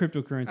I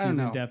cryptocurrencies don't in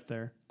know. depth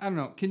there. I don't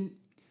know.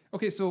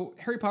 Okay, so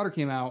Harry Potter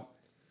came out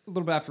a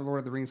little bit after Lord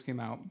of the Rings came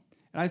out.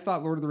 And I just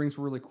thought Lord of the Rings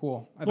were really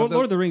cool. I thought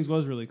Lord of the Rings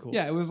was really cool.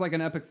 Yeah, it was like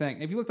an epic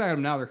thing. If you look back at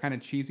them now, they're kind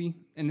of cheesy.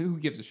 And who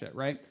gives a shit,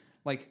 right?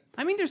 Like,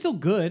 I mean, they're still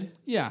good.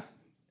 yeah,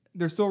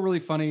 they're still really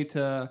funny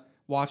to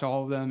watch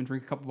all of them and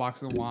drink a couple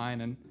boxes of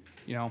wine and,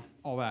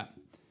 all that.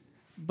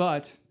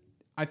 But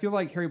I feel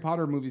like Harry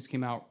Potter movies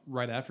came out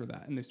right after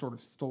that, and they sort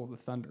of stole the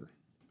thunder.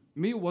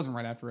 Maybe it wasn't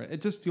right after it.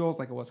 It just feels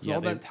like it was because Yeah,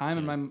 all that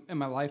time in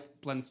my life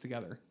blends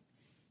together.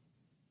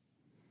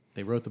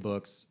 They wrote the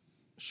books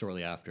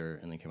shortly after,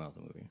 and then came out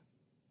with the movie.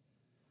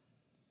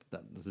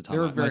 That's the They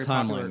were timeline. My very timeline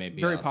popular, may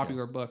be very off, yeah.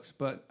 popular books,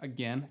 but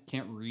again,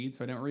 can't read,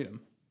 so I didn't read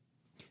them.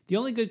 The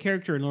only good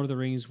character in Lord of the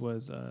Rings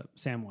was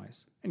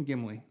Samwise. And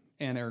Gimli,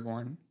 and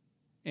Aragorn,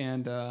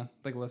 and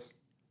Legolas,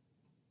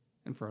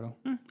 and Frodo.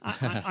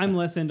 I'm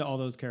less into all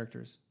those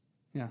characters.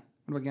 Yeah.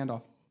 What about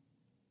Gandalf?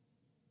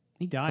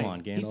 He died. Come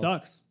on, He Gandalf.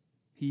 sucks.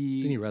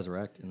 Didn't he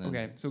resurrect? And then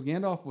Okay, so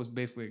Gandalf was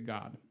basically a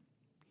god,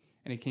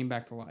 and he came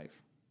back to life.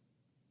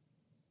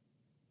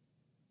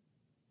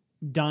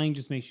 Dying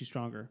just makes you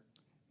stronger.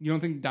 You don't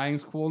think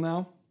dying's cool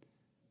now?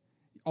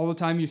 All the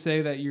time you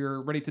say that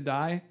you're ready to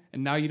die,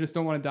 and now you just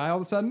don't want to die all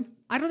of a sudden?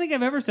 I don't think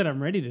I've ever said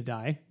I'm ready to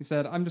die. You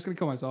said, I'm just going to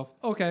kill myself.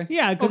 Okay.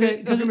 Yeah, because okay,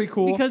 that's going to be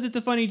cool. Because it's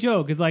a funny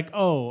joke. It's like,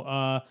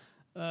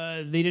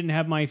 they didn't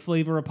have my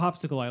flavor of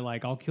popsicle I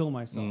like. I'll kill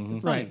myself.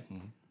 It's funny.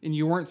 Right. And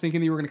you weren't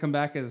thinking that you were going to come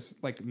back as,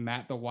 like,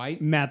 Matt the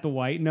White? Matt the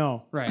White,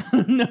 no. Right.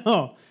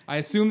 No.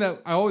 I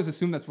always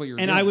assume that's what you're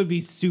doing. And I would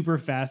be super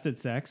fast at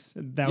sex.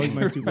 That was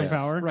my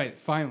superpower. Right,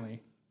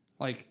 finally.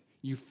 Like,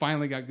 you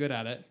finally got good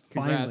at it.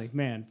 Finally, Congrats.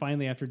 man.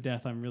 Finally, after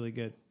death, I'm really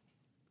good.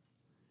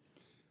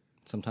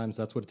 sometimes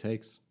that's what it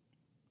takes.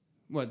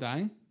 What,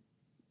 dying?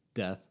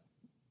 Death.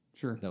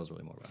 Sure. That was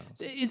really more violence.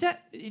 Is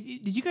that?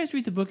 Did you guys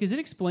read the book? Is it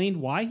explained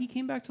why he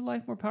came back to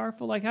life more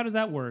powerful? Like, how does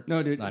that work?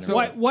 No, dude. I don't So,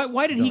 know.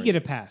 Why did he get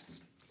a pass?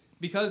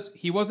 because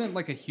he wasn't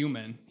like a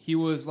human. He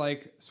was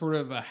like sort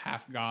of a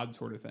half god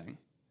sort of thing.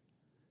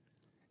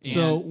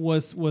 So And-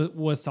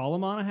 was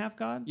Solomon a half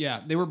god?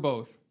 yeah, they were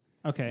both.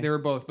 Okay. They were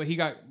both, but he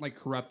got like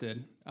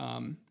corrupted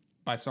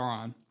by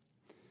Sauron.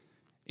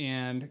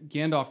 And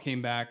Gandalf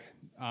came back,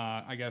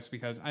 I guess,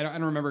 because I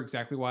don't remember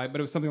exactly why, but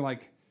it was something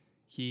like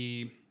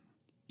he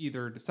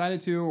either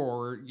decided to,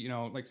 or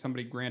like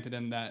somebody granted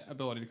him that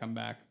ability to come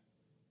back.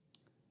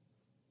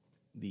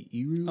 The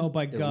Eru. Oh,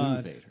 by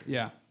God. Illuvator.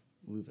 Yeah,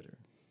 Illuvator.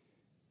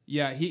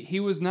 yeah. He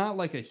was not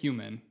like a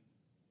human,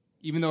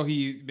 even though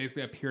he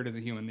basically appeared as a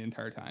human the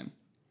entire time.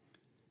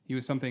 He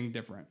was something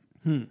different.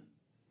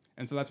 And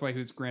And so that's why he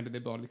was granted the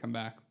ability to come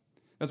back.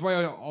 That's why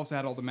he also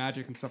had all the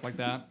magic and stuff like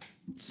that.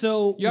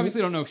 So You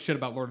obviously don't know shit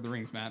about Lord of the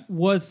Rings, Matt.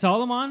 was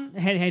Solomon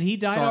had he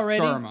died already?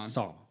 Saruman.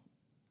 Saruman.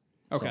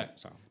 Okay.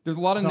 Sorry. There's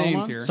a lot of Saruman?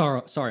 names here.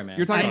 Sorry, man.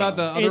 You're talking about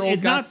the other old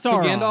it's guy. not So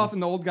Sauron. Gandalf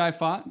and the old guy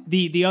fought?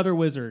 The other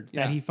wizard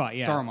that he fought.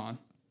 Yeah, Saruman.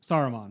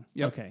 Saruman.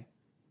 Yep. Okay.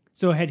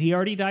 So had he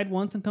already died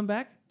once and come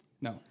back?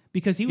 No.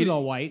 Because he was did-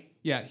 all white.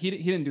 Yeah, he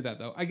didn't do that,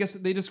 though. I guess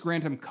they just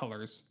grant him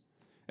colors.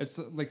 It's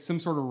like some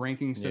sort of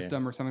ranking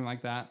system or something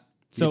like that.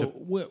 So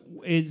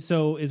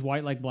so is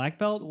white like black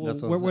belt?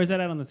 That's what I was Where's that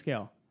at on the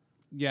scale?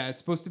 Yeah, it's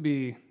supposed to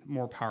be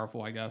more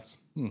powerful, I guess.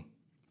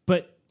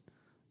 But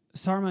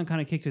Saruman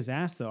kind of kicked his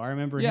ass, though. I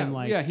remember Yeah, him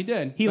like yeah, he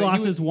did. He But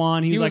lost his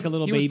wand. He was like a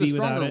little he baby was the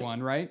without stronger it.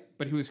 one, right?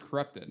 But he was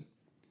corrupted.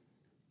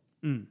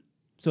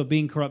 So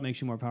being corrupt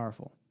makes you more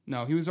powerful.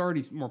 No, he was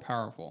already more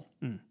powerful.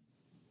 Hmm.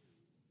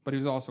 But he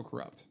was also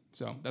corrupt.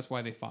 So that's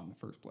why they fought in the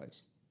first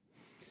place.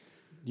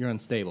 You're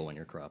unstable when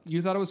you're corrupt.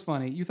 You thought it was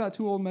funny. You thought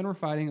two old men were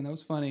fighting, and that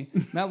was funny.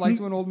 Matt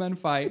likes when old men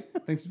fight.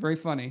 Thinks it's very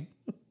funny.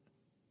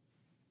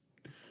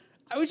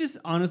 I was just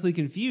honestly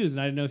confused,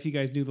 and I didn't know if you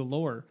guys knew the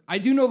lore. I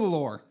do know the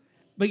lore.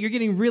 But you're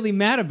getting really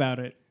mad about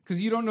it.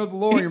 Because you don't know the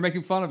lore and you're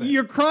making fun of it.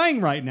 You're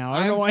crying right now. I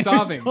don't I'm know why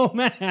sobbing. you're so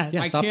mad.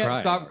 Yeah, I stop can't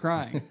crying. stop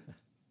crying.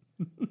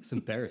 It's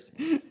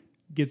embarrassing.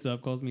 Gets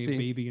up, calls me See? a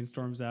baby, and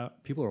storms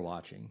out. People are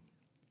watching.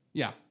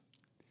 Yeah.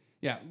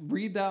 Yeah.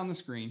 Read that on the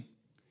screen.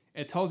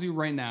 It tells you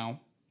right now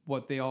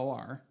what they all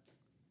are.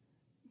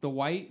 The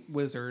white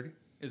wizard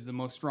is the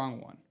most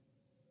strong one.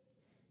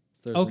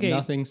 There's Okay.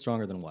 nothing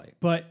stronger than white.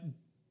 But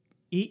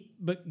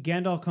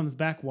Gandalf comes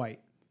back white.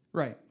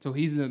 Right. So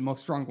he's the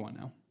most strong one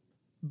now.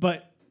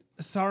 But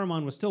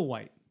Saruman was still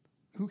white.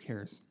 Who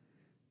cares?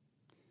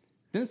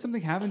 Didn't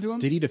something happen to him?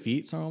 Did he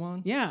defeat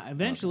Saruman? Yeah,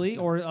 eventually.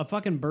 Or a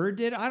fucking bird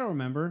did. I don't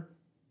remember.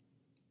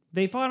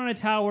 They fought on a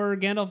tower.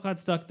 Gandalf got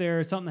stuck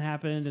there. Something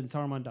happened, and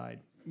Saruman died.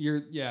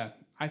 Yeah.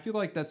 I feel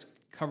like that's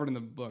covered in the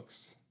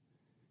books,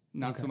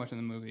 not so much in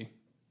the movie.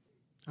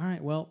 All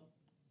right, well,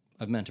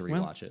 I've meant to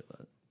Well- rewatch it,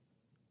 but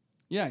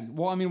Yeah.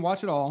 Well, I mean,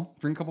 watch it all.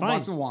 Drink a couple Fine.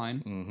 boxes of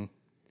wine.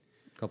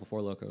 a couple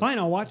Four Locos. fine,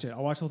 I'll watch it.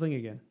 I'll watch the whole thing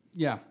again.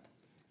 Yeah.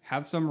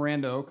 Have some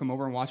rando come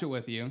over and watch it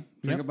with you.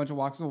 Drink Yep. a bunch of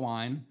boxes of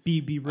wine.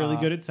 Be really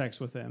good at sex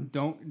with him.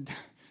 Don't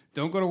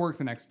go to work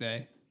the next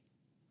day.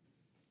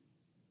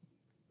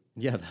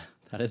 Yeah,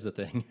 that is the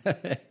thing.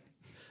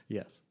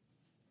 Yes.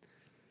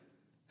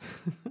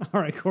 All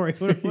right, Corey,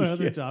 what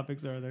other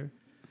topics are there?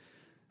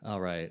 All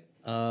right.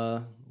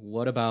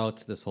 What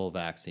about this whole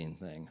vaccine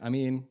thing? I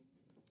mean,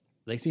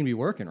 they seem to be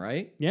working,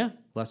 right? Yeah.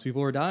 Less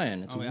people are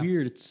dying. It's Oh, yeah.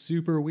 weird. It's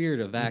super weird.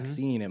 A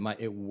vaccine,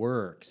 it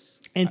works.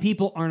 And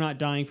people are not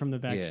dying from the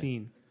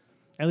vaccine.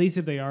 At least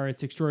if they are,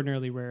 it's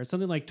extraordinarily rare. It's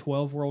something like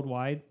 12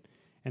 worldwide,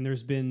 and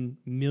there's been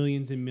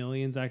millions and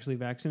millions actually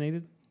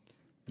vaccinated.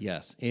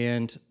 Yes.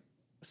 And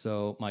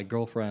so my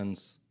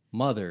girlfriend's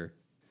mother,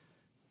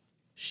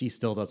 she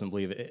still doesn't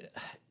believe it.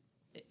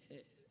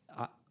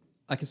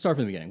 I can start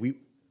from the beginning.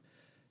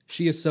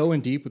 She is so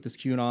in deep with this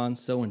QAnon,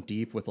 so in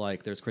deep with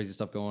like there's crazy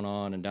stuff going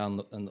on and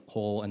down in the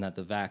hole, and that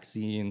the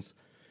vaccines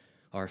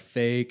are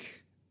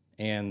fake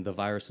and the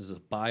virus is a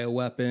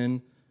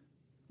bioweapon.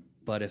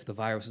 But if the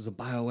virus is a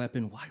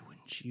bioweapon, why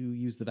wouldn't you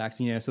use the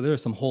vaccine? Yeah, so there are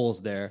some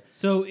holes there.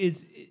 So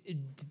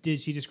did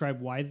she describe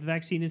why the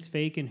vaccine is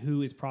fake and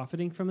who is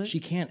profiting from it? She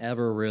can't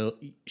ever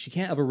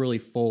really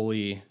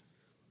fully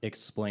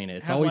explain it.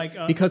 It's Have, always like,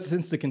 a- because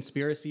since the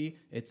conspiracy,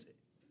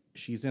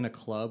 she's in a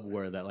club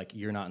where that like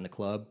you're not in the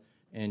club,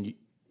 and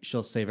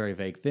she'll say very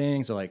vague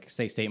things or like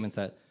say statements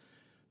that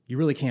you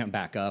really can't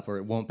back up, or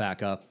it won't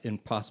back up,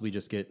 and possibly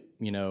just get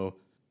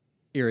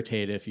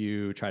irritated if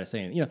you try to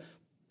say it.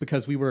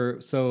 Because we were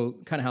so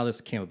kind of how this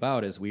came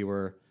about is we've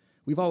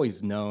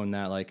always known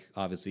that like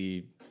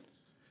obviously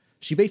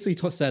she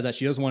basically said that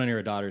she doesn't want any of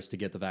her daughters to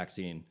get the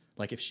vaccine.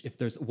 Like if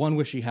there's one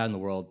wish she had in the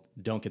world,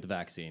 don't get the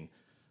vaccine.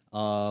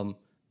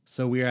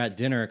 So we were at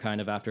dinner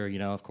kind of after,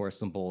 of course,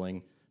 some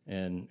bowling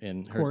and her,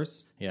 Of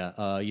course. yeah,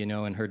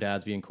 and her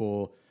dad's being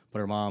cool, but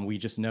her mom, we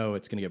just know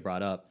it's going to get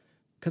brought up.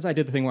 Because I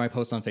did the thing where I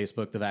post on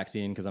Facebook the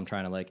vaccine because I'm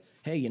trying to like,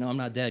 hey, I'm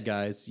not dead,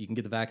 guys. You can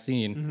get the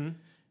vaccine. Mm-hmm.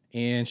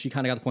 And she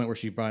kind of got to the point where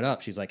she brought it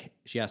up. She's like,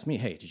 she asked me,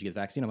 hey, did you get the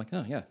vaccine? I'm like,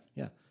 oh, yeah.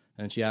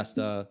 And she asked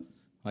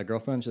my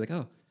girlfriend, she's like,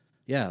 oh,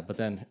 yeah. But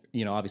then,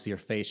 obviously her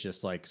face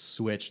just like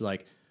switched,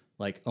 like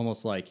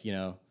almost like, I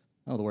don't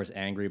know the word's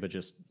angry, but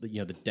just, the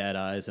dead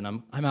eyes. And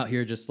I'm out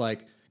here just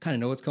like, kind of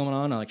know what's going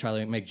on. I like try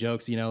to make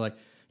jokes, like,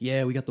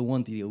 yeah, we got the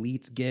one the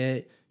elites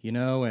get,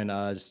 and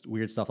just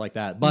weird stuff like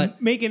that. But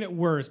making it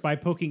worse by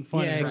poking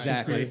fun yeah, at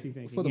exactly. conspiracy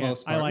thinking. For the Yeah,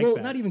 most part. I like well,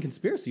 that. not even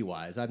conspiracy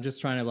wise. I'm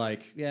just trying to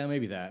like, yeah,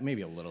 maybe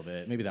a little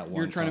bit, maybe that one.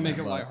 You're trying to make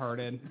it comment,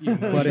 lighthearted. Even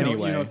though But you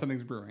anyway. know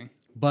something's brewing.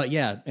 But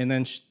yeah, and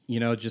then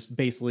just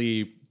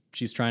basically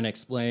she's trying to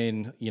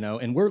explain,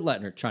 and we're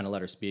trying to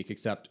let her speak.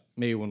 Except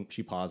maybe when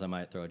she paused, I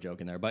might throw a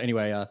joke in there. But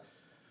anyway,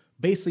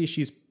 basically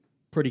she's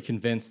pretty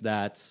convinced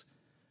that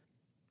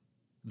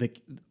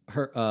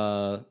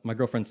my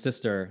girlfriend's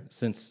sister,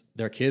 since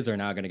their kids are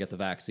now going to get the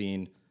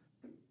vaccine.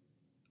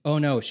 Oh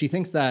no, she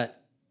thinks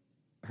that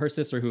her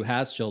sister who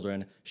has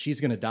children, she's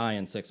going to die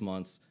in 6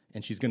 months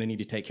and she's going to need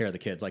to take care of the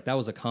kids. Like that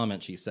was a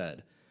comment she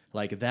said,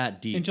 like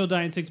that deep. And she'll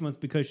die in 6 months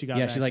because she got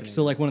Yeah, vaccinated. she's like,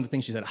 so like one of the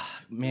things she said,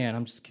 man,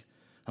 I'm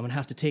going to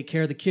have to take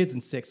care of the kids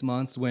in 6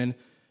 months when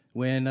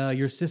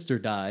your sister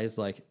dies.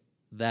 Like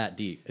that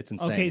deep. It's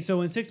insane. Okay,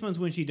 so in 6 months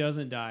when she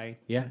doesn't die.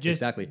 Yeah,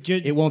 exactly.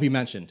 Just, it won't be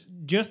mentioned.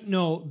 Just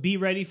be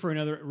ready for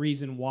another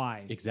reason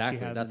why. Exactly.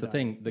 She hasn't That's the died.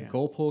 thing. The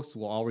goalposts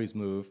will always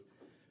move.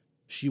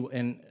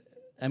 And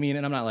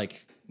I'm not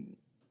like,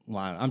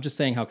 well, I'm just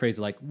saying how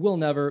crazy, like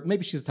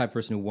maybe she's the type of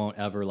person who won't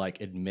ever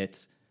like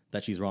admit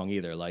that she's wrong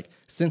either. Like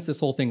since this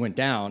whole thing went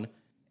down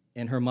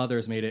and her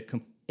mother's made it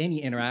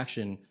any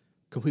interaction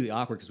completely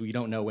awkward because we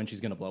don't know when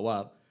she's going to blow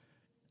up.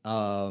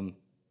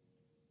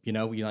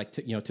 We like,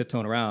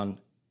 tiptoeing around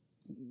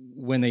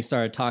when they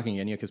started talking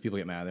again, because people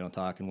get mad, they don't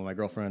talk. And when my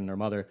girlfriend and her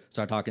mother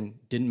started talking,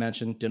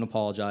 didn't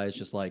apologize,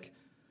 just like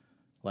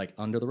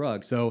under the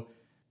rug. So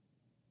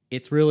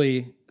it's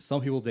really,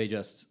 some people,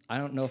 I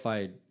don't know if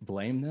I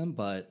blame them,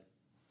 but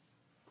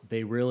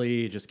they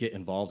really just get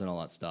involved in all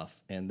that stuff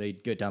and they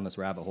get down this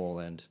rabbit hole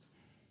and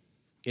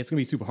it's going to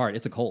be super hard.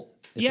 It's a cult.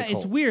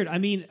 It's weird. I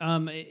mean,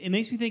 it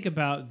makes me think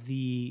about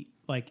the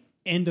like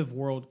end of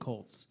world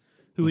cults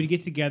who would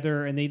get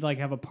together and they'd like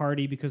have a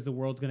party because the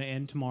world's going to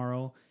end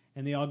tomorrow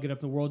and they all get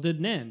up and the world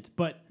didn't end.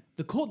 But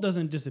the cult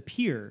doesn't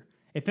disappear.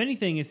 If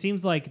anything, it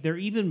seems like they're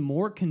even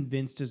more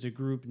convinced as a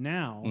group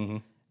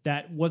now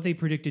that what they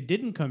predicted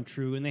didn't come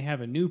true and they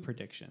have a new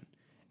prediction.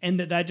 And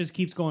that just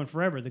keeps going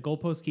forever. The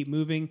goalposts keep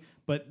moving,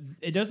 but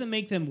it doesn't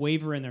make them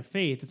waver in their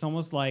faith. It's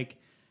almost like,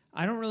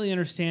 I don't really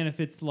understand if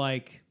it's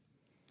like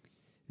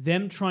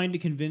them trying to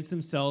convince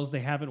themselves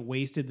they haven't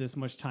wasted this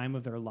much time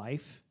of their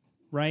life,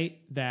 right?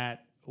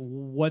 That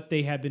what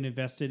they have been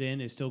invested in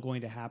is still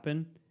going to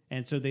happen.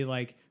 And so they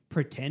like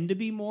pretend to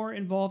be more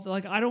involved.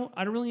 Like I don't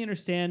really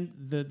understand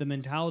the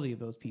mentality of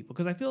those people,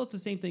 because I feel it's the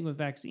same thing with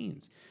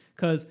vaccines.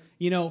 Because,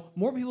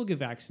 more people get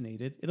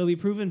vaccinated, it'll be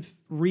proven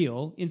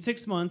real. In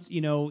 6 months,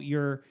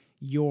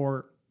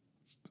 your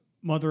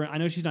mother, I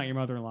know she's not your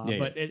mother-in-law,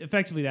 but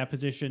effectively that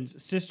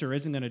position's sister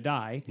isn't going to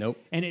die. Nope.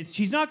 And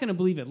she's not going to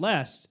believe it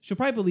less. She'll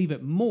probably believe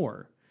it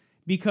more,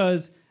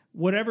 because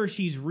whatever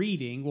she's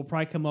reading will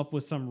probably come up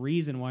with some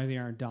reason why they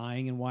aren't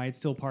dying and why it's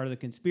still part of the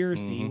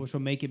conspiracy, which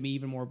will make it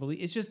even more believe.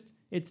 It's just,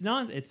 it's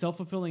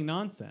self-fulfilling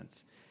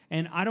nonsense.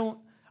 And I don't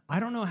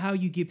know how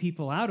you get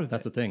people out of it.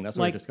 That's the thing. That's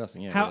what we're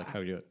discussing. Yeah, how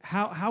we do it.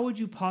 How would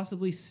you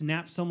possibly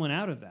snap someone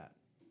out of that?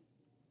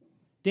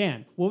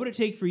 Dan, what would it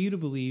take for you to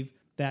believe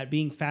that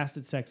being fast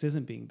at sex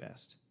isn't being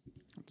best?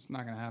 It's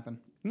not going to happen.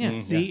 Yeah,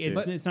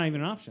 it's not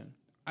even an option.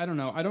 I don't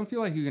know. I don't feel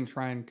like you can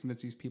try and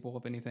convince these people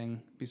of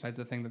anything besides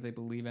the thing that they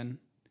believe in.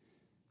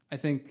 I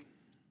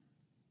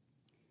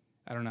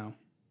don't know.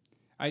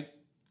 I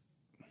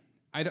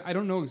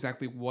don't know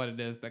exactly what it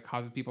is that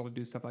causes people to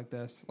do stuff like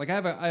this. Like I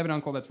have an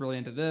uncle that's really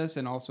into this,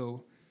 and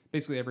also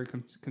basically every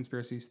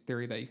conspiracy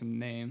theory that you can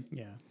name.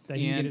 Yeah, that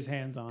he can get his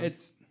hands on.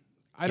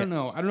 I don't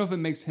know. I don't know if it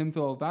makes him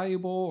feel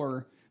valuable,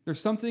 or there's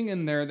something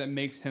in there that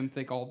makes him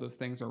think all those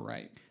things are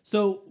right.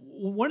 So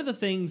one of the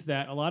things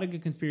that a lot of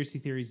good conspiracy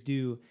theories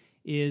do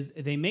is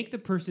they make the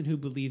person who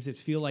believes it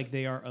feel like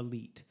they are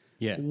elite.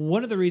 Yeah.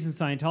 One of the reasons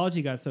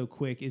Scientology got so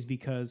quick is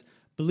because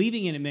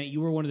believing in it meant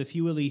you were one of the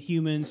few elite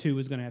humans who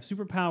was going to have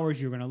superpowers,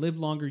 you were going to live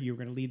longer, you were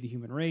going to lead the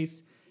human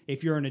race.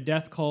 If you're in a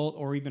death cult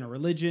or even a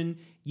religion,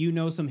 you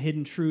know some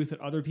hidden truth that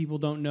other people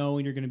don't know,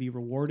 and you're going to be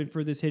rewarded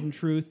for this hidden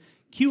truth.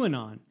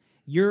 QAnon,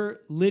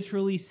 you're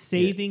literally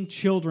saving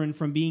children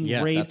from being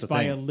raped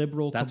by a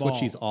liberal cabal. That's what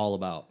she's all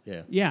about.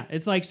 Yeah. Yeah,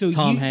 it's like, so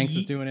Tom Hanks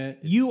is doing it.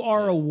 You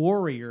are a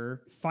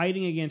warrior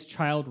fighting against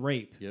child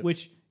rape, Yep.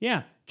 which,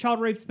 child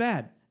rape's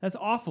bad. That's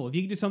awful. If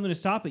you could do something to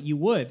stop it, you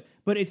would.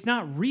 But it's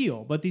not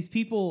real. But these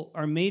people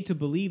are made to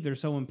believe they're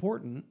so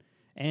important.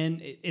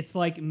 And it's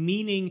like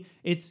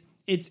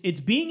it's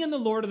being in the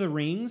Lord of the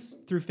Rings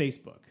through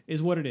Facebook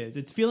is what it is.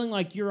 It's feeling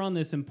like you're on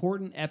this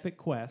important epic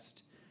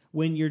quest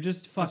when you're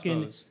just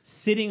fucking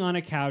sitting on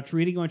a couch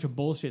reading a bunch of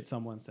bullshit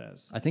someone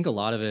says. I think a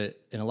lot of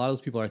it, and a lot of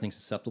those people are, I think,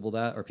 susceptible to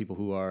that, or people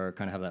who are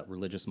kind of have that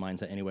religious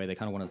mindset anyway. They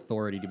kind of want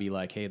authority to be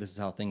like, hey, this is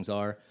how things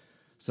are.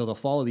 So they'll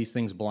follow these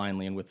things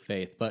blindly and with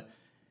faith. But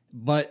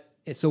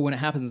so when it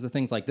happens to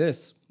things like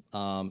this,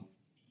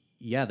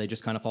 they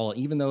just kind of follow,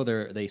 even though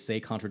they say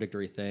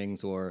contradictory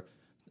things, or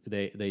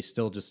they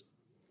still just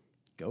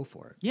go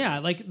for it. Yeah,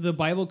 like the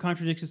Bible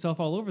contradicts itself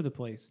all over the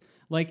place.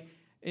 Like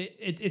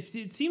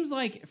it seems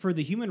like for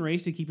the human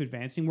race to keep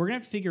advancing, we're gonna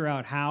have to figure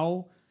out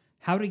how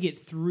to get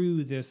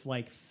through this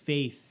like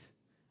faith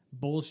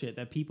bullshit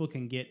that people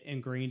can get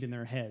ingrained in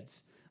their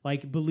heads,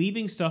 like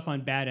believing stuff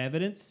on bad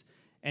evidence,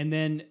 and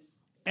then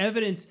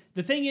evidence.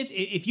 The thing is,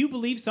 if you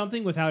believe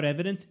something without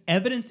evidence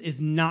is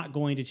not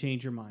going to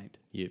change your mind.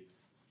 Yep.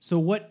 So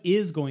what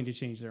is going to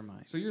change their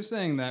mind? So you're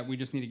saying that we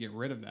just need to get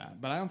rid of that,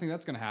 but I don't think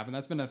that's going to happen.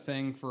 That's been a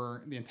thing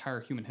for the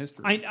entire human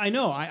history. I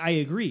know. I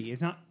agree.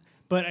 It's not.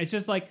 But it's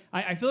just like,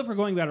 I feel like we're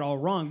going about it all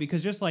wrong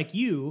because just like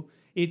you,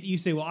 if you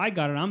say, well, I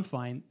got it, I'm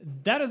fine,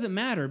 that doesn't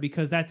matter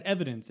because that's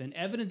evidence. And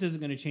evidence isn't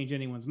going to change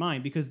anyone's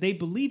mind because they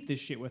believe this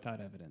shit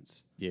without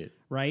evidence. Yeah.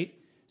 Right?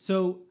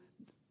 So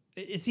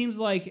it seems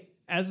like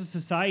as a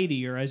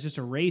society or as just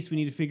a race, we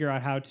need to figure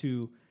out how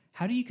do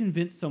you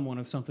convince someone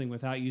of something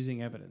without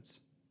using evidence?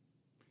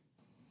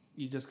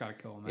 You just gotta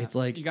kill them. It's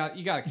like you gotta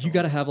kill you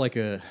got to have like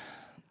an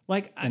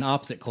Like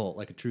opposite cult,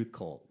 like a truth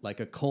cult, like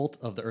a cult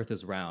of the Earth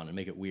is round, and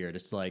make it weird.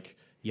 It's like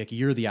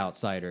you're the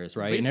outsiders,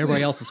 right? And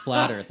everybody else is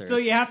flat earthers. So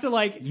you have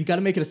to you got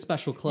to make it a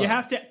special club. you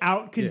have to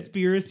out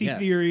conspiracy Yes.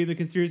 theory, the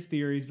conspiracy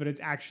theories, but it's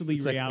actually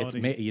It's like,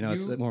 reality.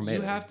 it's more made.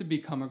 You have to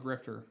become a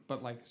grifter,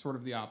 but like sort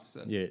of the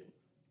opposite. Yeah.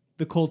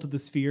 The cult of the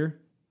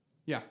sphere.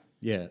 Yeah.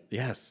 Yeah.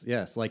 Yes.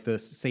 Like the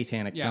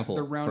Satanic Yeah. Temple,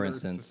 The round for Earth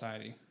instance.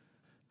 society.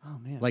 Oh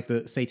man. Like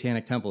the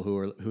Satanic Temple,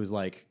 who's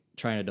like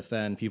trying to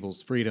defend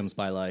people's freedoms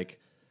by like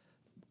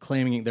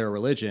claiming their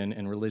religion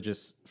and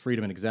religious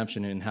freedom and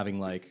exemption and having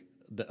like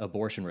the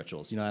abortion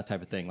rituals, that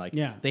type of thing. Like,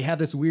 Yeah. they have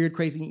this weird,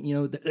 crazy,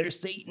 they're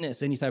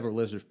Satanists. Any type of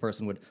religious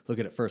person would look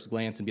at it at first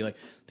glance and be like,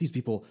 these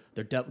people,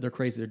 they're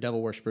crazy, they're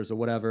devil worshippers or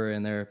whatever,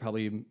 and they're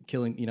probably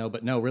killing,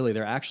 but no, really,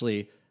 they're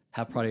actually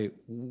have probably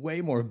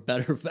way more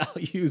better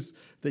values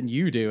than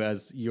you do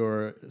as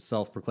your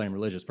self-proclaimed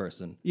religious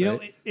person. You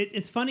right? know,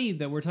 it's funny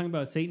that we're talking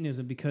about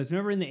Satanism because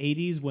remember in the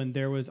 80s when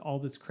there was all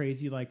this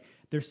crazy, like,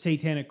 there's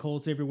satanic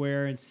cults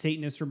everywhere and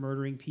Satanists are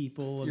murdering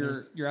people.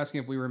 And You're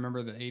asking if we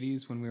remember the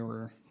 80s when we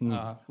were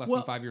less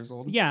than 5 years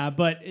old? Yeah,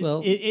 but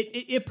Well-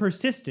 it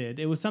persisted.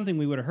 It was something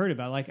we would have heard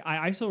about. Like,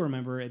 I still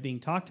remember it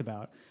being talked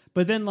about.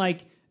 But then,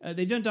 like,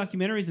 they've done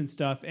documentaries and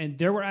stuff, and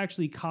there were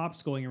actually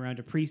cops going around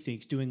to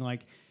precincts doing,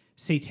 like,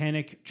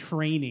 satanic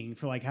training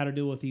for like how to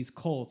deal with these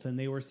cults, and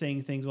they were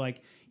saying things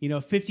like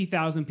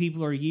 50,000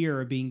 people a year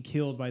are being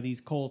killed by these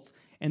cults,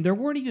 and there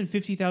weren't even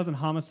 50,000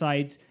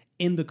 homicides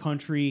in the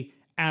country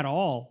at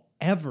all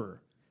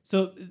ever.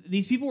 So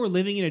these people were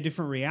living in a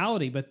different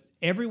reality, but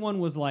everyone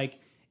was like,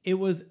 it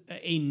was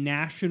a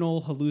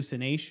national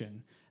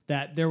hallucination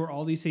that there were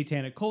all these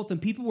satanic cults,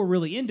 and people were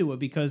really into it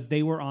because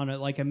they were on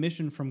a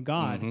mission from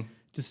God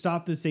to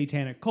stop the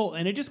satanic cult,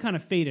 and it just kind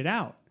of faded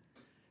out.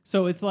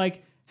 So it's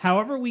like,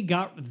 however we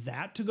got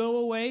that to go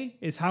away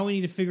is how we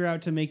need to figure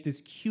out to make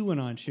this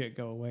QAnon shit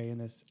go away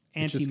and this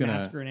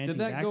anti-masker and anti-vax Did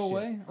that go shit.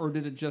 away, or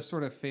did it just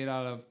sort of fade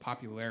out of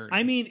popularity?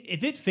 I mean,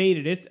 if it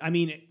faded,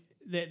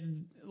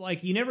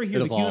 like you never hear It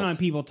the evolved. QAnon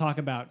people talk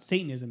about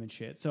Satanism and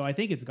shit. So I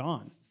think it's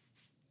gone,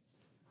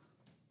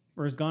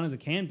 or as gone as it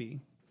can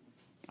be.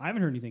 I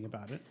haven't heard anything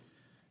about it.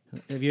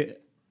 Have you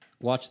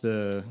watched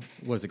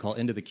what is it called?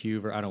 Into the Q,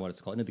 I don't know what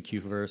it's called, Into the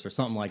Q-verse or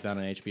something like that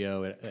on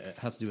HBO. It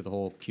has to do with the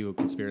whole Q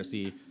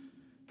conspiracy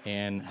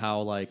and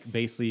how like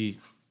basically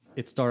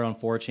it started on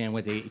 4chan,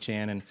 went to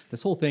 8chan, and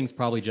this whole thing's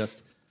probably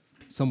just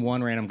some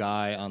one random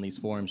guy on these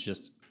forums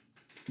just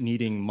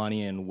needing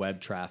money and web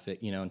traffic,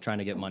 and trying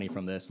to get money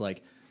from this.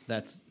 Like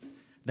that's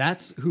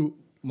who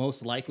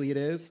most likely it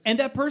is. And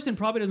that person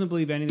probably doesn't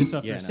believe any of the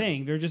stuff Yeah, they're no.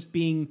 saying. They're just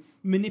being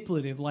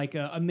manipulative, like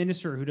a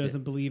minister who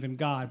doesn't believe in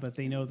God, but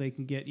they know they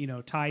can get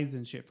tithes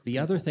and shit. The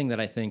other thing that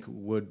I think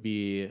would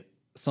be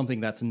something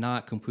that's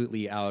not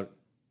completely out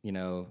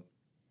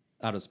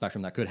of the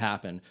spectrum that could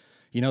happen,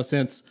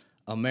 since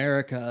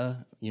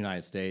America,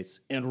 United States,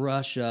 and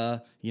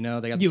Russia, they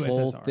got this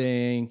whole USSR.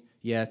 thing.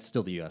 Yeah, it's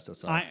still the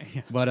USSR.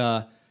 Yeah.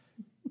 But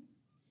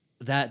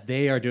that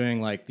they are doing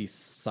like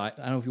these, I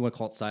don't know if you want to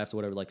call it psyops or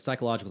whatever, like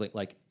psychological,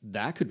 like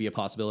that could be a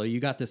possibility.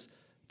 You got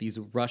these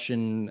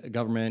Russian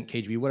government,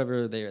 KGB,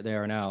 whatever they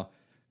are now,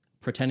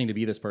 pretending to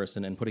be this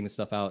person and putting this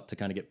stuff out to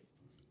kind of get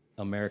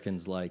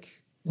Americans like.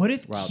 What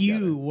if riled Q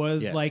together.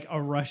 was Yeah. like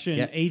a Russian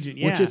Yeah. agent?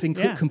 Yeah, Which is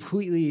yeah.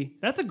 completely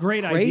That's a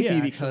great crazy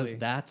idea, because actually.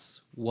 that's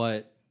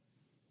what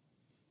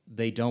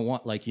they don't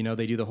want. Like,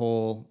 they do the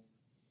whole,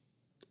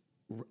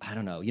 I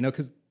don't know,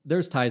 because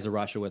there's ties to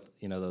Russia with,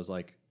 those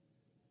like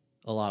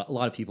a lot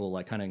of people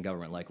like kind of in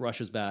government, like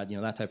Russia's bad,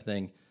 that type of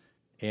thing.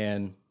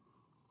 And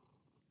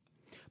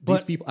these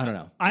But people, I don't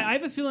know. I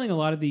have a feeling a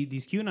lot of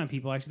these QAnon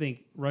people actually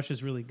think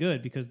Russia's really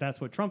good because that's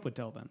what Trump would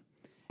tell them.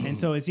 And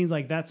so it seems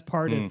like that's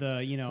part of the,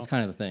 It's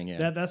kind of the thing,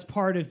 yeah. that's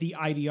part of the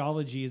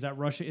ideology is that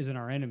Russia isn't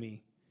our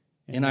enemy.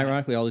 And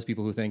ironically, all these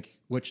people who think,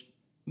 which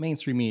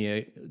mainstream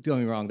media, don't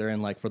get me wrong, they're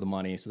in like for the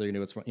money, so they're gonna do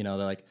what's, they're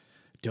like,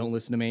 don't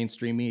listen to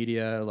mainstream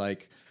media,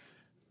 like,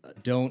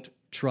 don't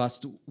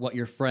trust what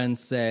your friends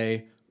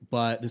say.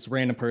 But this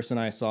random person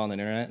I saw on the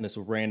internet and this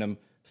random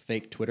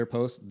fake Twitter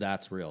post,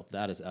 that's real.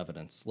 That is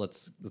evidence.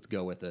 Let's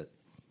go with it.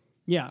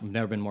 Yeah. I've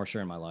never been more sure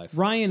in my life.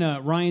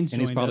 Ryan's And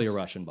he's joined probably us. a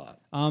Russian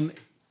bot.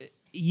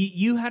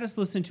 You had us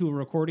listen to a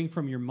recording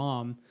from your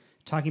mom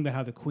talking about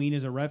how the queen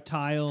is a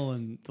reptile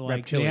and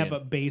like they have Reptilian. a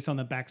base on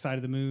the backside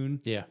of the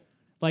moon. Yeah.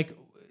 Like,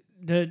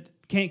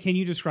 can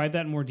you describe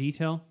that in more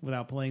detail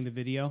without playing the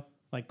video,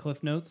 like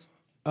Cliff Notes?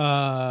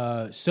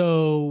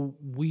 So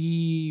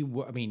we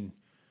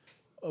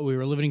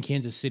were living in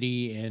Kansas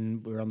City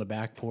and we were on the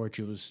back porch.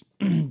 It was,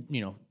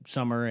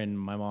 summer, and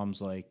my mom's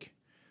like,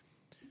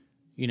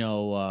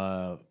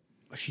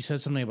 she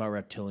said something about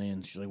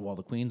reptilians. She's like, well,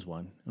 the Queen's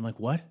one. I'm like,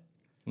 what?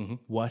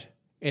 What?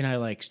 And I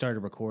like started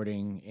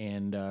recording,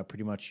 and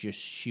pretty much just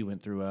she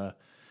went through a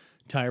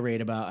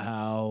tirade about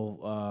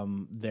how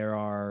there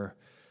are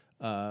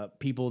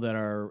people that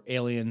are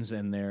aliens,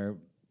 and they're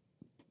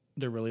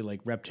really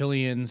like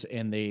reptilians,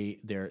 and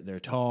they're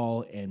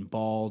tall and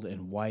bald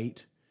and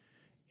white.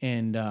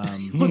 And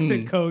Looks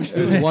at Coach.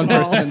 There's one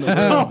person in the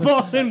room.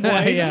 Bald and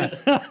white.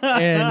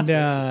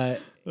 yeah,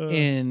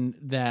 and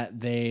that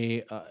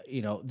they,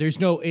 there's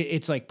no.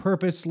 It's like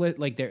purposeless.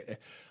 Like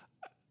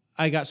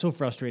I got so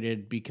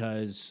frustrated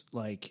because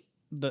like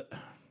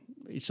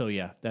So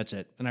yeah, that's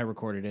it. And I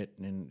recorded it,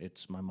 and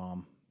it's my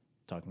mom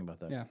talking about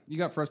that. Yeah, you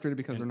got frustrated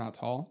because they're not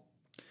tall.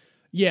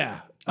 Yeah.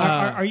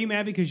 Are you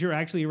mad because you're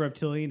actually a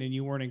reptilian and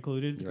you weren't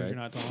included because you're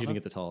not tall? You didn't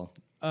get the tall.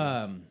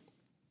 I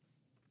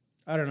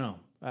don't know.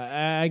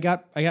 I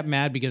got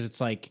mad because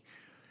it's like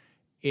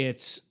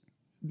there's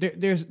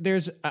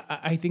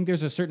I think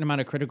there's a certain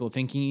amount of critical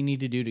thinking you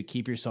need to do to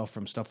keep yourself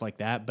from stuff like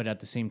that, but at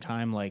the same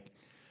time, like,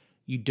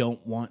 you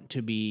don't want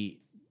to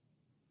be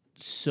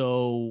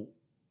so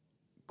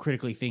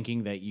critically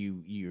thinking that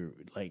you're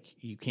like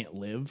you can't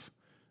live.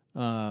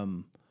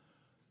 And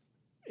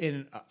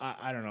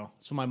I don't know.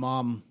 So my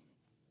mom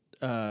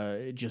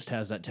just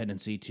has that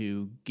tendency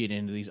to get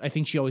into these. I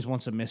think she always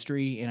wants a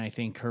mystery, and I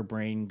think her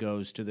brain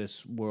goes to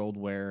this world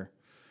or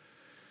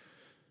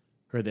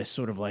this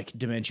sort of like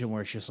dimension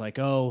where it's just like,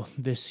 oh,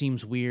 this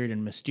seems weird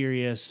and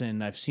mysterious,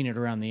 and I've seen it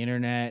around the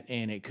internet,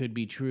 and it could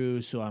be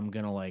true, so I'm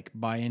gonna like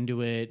buy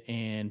into it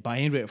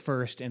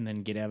first, and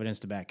then get evidence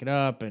to back it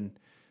up, and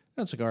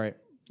that's like, all right.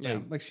 Yeah,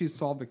 like she's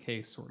solved the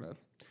case, sort of.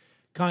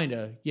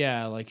 Kinda,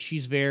 yeah. Like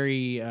she's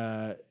very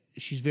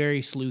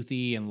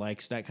sleuthy and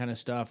likes that kind of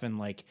stuff, and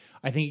like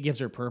I think it gives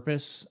her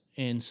purpose.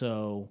 And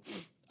so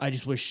I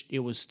just wish it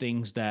was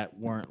things that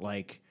weren't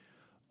like,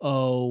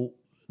 oh,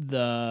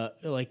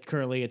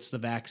 currently it's the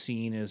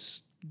vaccine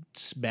it's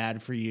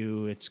bad for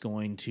you. It's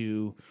going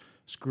to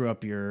screw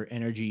up your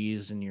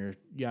energies and your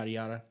yada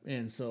yada.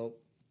 And so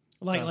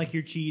like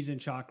your cheese and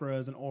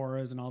chakras and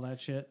auras and all that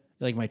shit.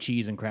 Like my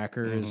cheese and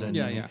crackers and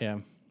Yeah.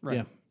 Right.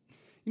 Yeah.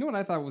 You know what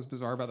I thought was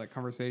bizarre about that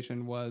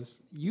conversation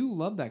was you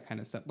love that kind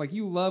of stuff. Like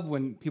you love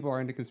when people are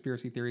into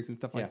conspiracy theories and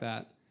stuff like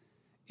that.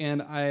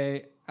 And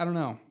I don't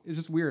know. It's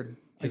just weird.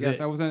 I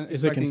guess I wasn't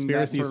expecting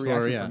that sort of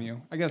reaction from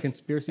you. I guess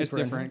conspiracies it's for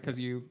different because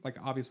you like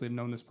obviously have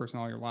known this person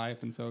all your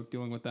life, and so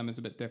dealing with them is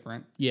a bit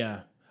different.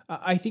 Yeah.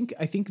 I think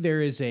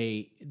there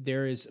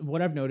is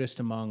what I've noticed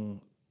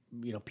among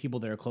people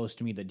that are close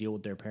to me that deal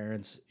with their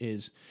parents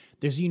is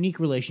there's a unique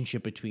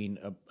relationship between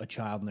a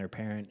child and their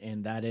parent,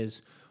 and that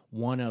is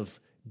one of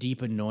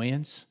deep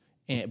annoyance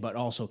but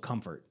also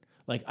comfort.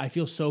 Like I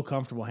feel so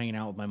comfortable hanging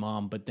out with my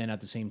mom, but then at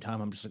the same time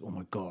I'm just like, oh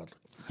my god,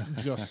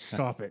 just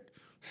stop it.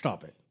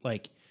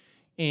 Like,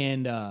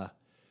 and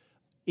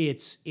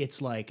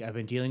it's like I've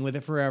been dealing with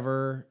it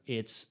forever.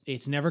 It's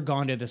never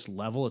gone to this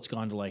level. It's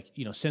gone to like,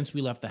 since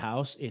we left the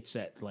house, it's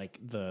at like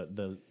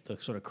the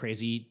sort of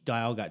crazy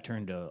dial got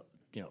turned to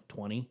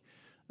 20.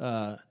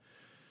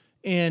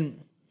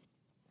 And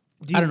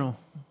I don't know.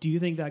 Do you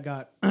think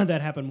that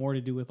happened more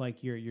to do with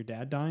like your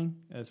dad dying,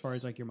 as far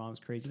as like your mom's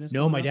craziness?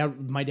 No, my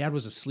dad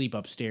was asleep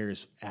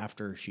upstairs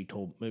after she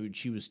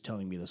was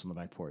telling me this on the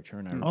back porch. Her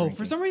and I were drinking.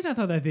 For some reason I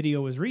thought that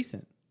video was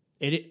recent.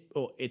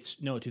 It's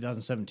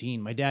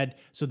 2017. My dad.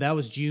 So that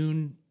was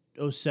June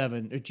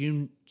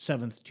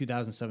 7th,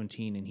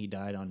 2017, and he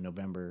died on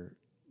November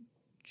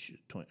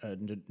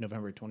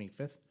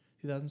 25th,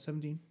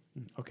 2017.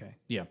 Okay.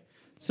 Yeah.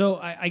 So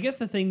I guess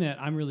the thing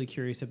that I'm really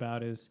curious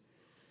about is,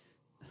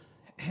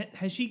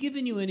 has she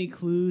given you any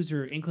clues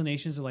or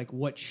inclinations of like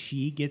what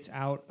she gets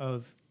out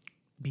of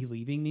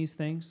believing these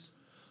things?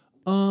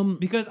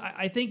 Because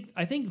I think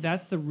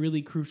that's the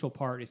really crucial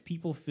part is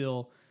people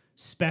feel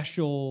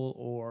special,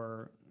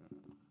 or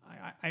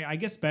I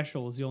guess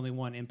special is the only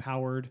one,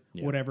 empowered,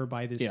 whatever,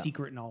 by this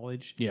secret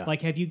knowledge. Yeah.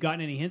 Like, have you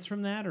gotten any hints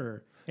from that,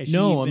 or has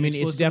no? she been It's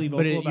explicitly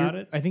vocal about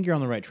it? I think you're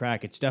on the right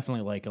track. It's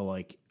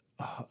definitely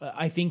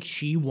I think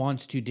she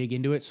wants to dig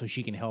into it so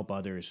she can help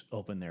others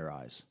open their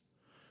eyes.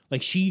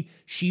 Like she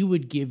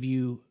would give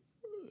you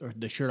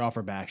the shirt off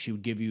her back. She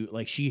would give you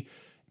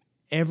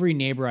every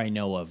neighbor I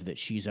know of that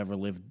she's ever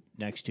lived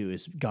next to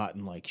has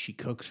gotten she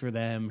cooks for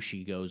them.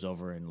 She goes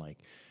over and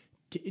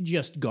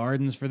just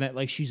gardens for that.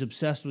 Like she's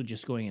obsessed with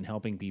just going and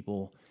helping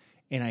people.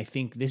 And I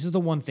think this is the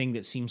one thing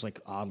that seems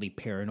oddly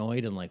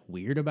paranoid and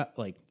weird about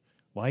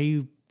why are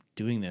you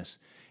doing this?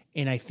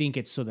 And I think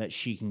it's so that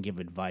she can give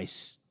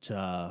advice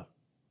to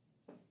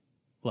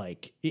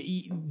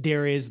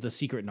there is the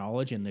secret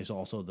knowledge, and there's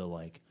also the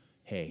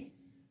hey,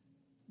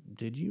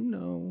 did you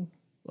know?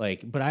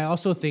 But I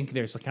also think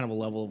there's kind of a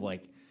level of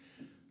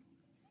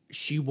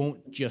she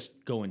won't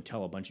just go and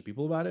tell a bunch of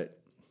people about it.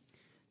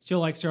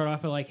 She'll start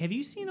off with have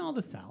you seen all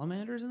the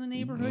salamanders in the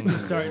neighborhood?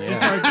 Just start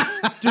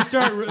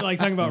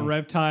talking about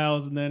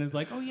reptiles, and then it's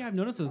oh yeah, I've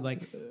noticed it was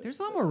there's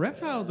a lot more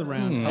reptiles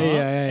around. Huh?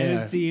 And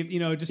then see if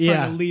trying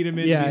to lead him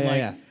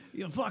into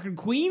fucking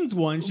Queen's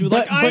one. She was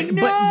like, I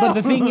know. But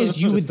the thing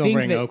is, you would Just don't think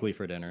bring that Oakley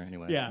for dinner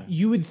anyway. Yeah.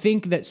 you would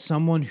think that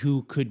someone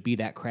who could be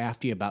that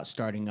crafty about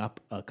starting up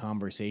a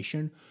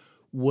conversation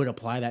would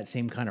apply that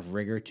same kind of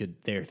rigor to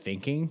their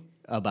thinking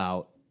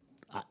about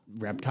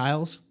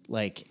reptiles,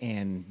 like,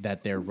 and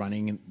that they're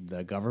running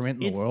the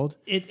government in the world.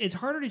 It's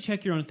harder to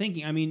check your own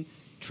thinking. I mean,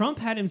 Trump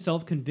had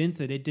himself convinced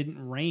that it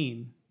didn't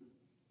rain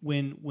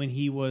when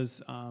he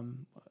was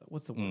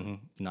what's the word?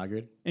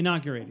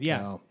 Inaugurated.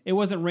 Yeah, Oh. it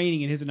wasn't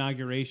raining in his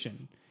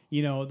inauguration.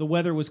 You know, the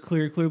weather was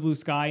clear blue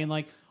sky, and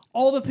like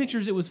all the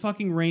pictures, it was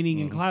fucking raining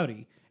and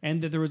cloudy,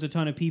 and that there was a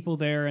ton of people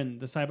there, and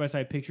the side by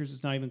side pictures,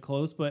 it's not even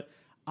close. But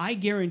I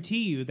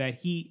guarantee you that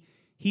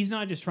he's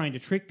not just trying to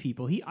trick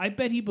people. I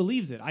bet he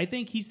believes it. I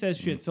think he says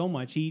shit so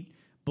much he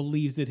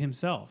believes it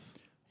himself.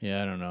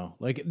 Yeah, I don't know.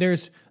 Like,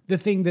 there's the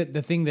thing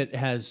that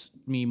has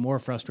me more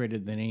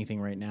frustrated than anything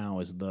right now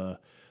is the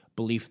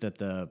belief that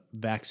the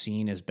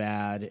vaccine is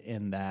bad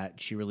and that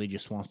she really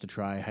just wants to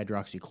try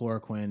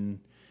hydroxychloroquine,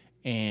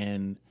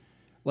 and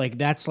like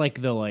that's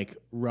like the like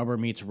rubber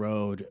meets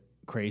road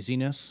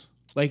craziness.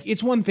 Like,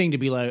 it's one thing to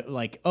be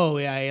like oh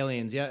yeah,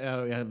 aliens,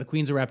 yeah, the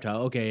Queen's a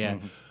reptile, okay, yeah.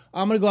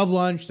 I'm gonna go have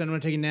lunch, then I'm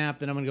gonna take a nap,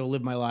 then I'm gonna go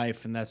live my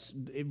life, and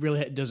it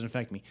really doesn't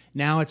affect me.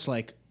 Now it's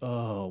like,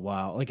 oh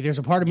wow, like there's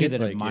a part of me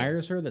that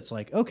admires her. That's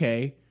like,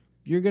 okay,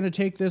 you're gonna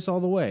take this all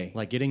the way.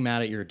 Like getting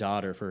mad at your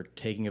daughter for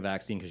taking a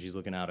vaccine because she's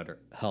looking out at her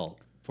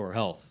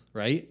health,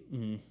 right?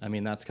 Mm-hmm. I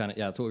mean, that's kind of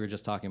that's what we were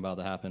just talking about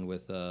that happened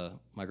with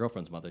my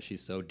girlfriend's mother.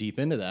 She's so deep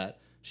into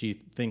that,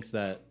 she thinks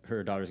that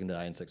her daughter's gonna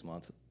die in 6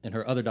 months, and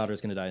her other daughter's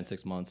gonna die in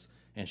 6 months,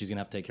 and she's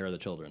gonna have to take care of the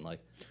children. Like,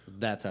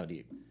 that's how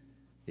deep.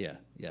 Yeah.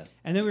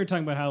 And then we were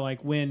talking about how like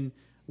when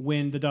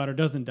the daughter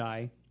doesn't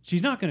die,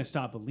 she's not going to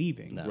stop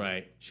believing. No.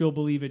 Right. She'll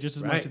believe it just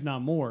as much, Right. if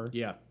not more.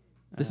 Yeah.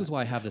 This is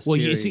why I have this Well,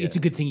 theory. it's a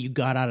good thing you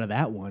got out of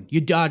that one.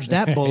 You dodged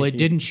that bullet,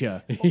 didn't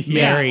you,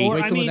 Yeah, Mary? or,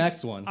 Wait I till the mean,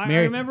 next one. I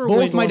Mary, remember both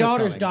when my Storm is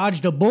daughters coming.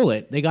 dodged a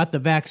bullet. They got the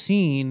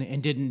vaccine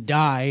and didn't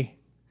die.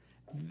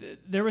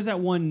 there was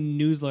that one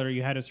newsletter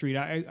you had us read.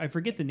 I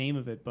forget the name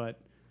of it, but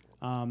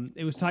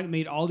it was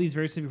made all these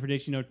very specific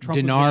predictions. You know, Trump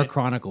was Dinar gonna-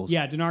 Chronicles.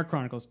 Yeah, Dinar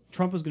Chronicles.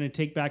 Trump was going to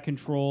take back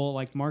control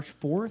like March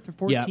 4th or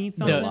 14th. Yeah.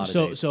 Something. A lot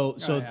of So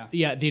dates.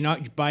 yeah.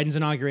 Biden's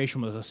inauguration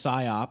was a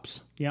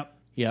psyops. Yep.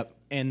 Yep.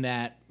 And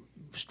that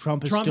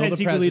Trump is Trump still had the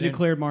secretly president.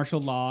 declared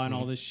martial law and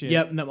all this shit.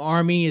 Yep. And the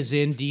army is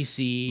in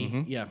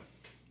D.C. Yeah.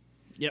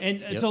 Yep.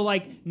 And so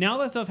like now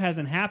that stuff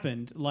hasn't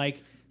happened,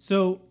 like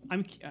so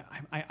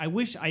I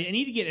wish I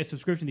need to get a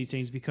subscription to these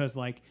things because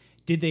like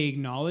did they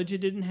acknowledge it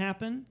didn't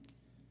happen?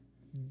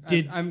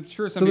 I'm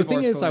sure some So the people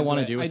thing are is, still I into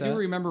wanna it. do with I do that.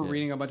 remember Yeah.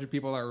 reading a bunch of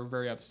people that were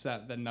very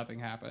upset that nothing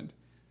happened.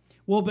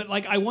 Well, but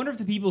like I wonder if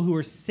the people who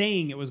are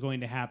saying it was going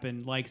to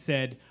happen like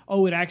said,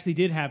 "Oh, it actually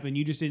did happen.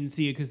 You just didn't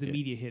see it because the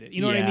media hit it."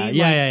 You know what I Yeah, mean?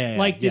 yeah, Like, yeah.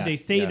 Like, did Yeah, they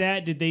say yeah.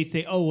 that? Did they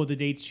say, "Oh, well, the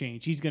date's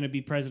changed. He's going to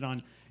be president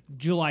on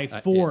July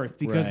 4th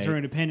because it's right. our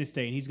Independence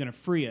Day, and he's going to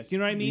free us." You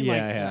know what I mean? Yeah,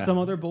 like yeah. some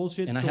other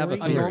bullshit And I story. have a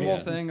A theory. normal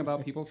Yeah. thing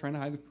about people trying to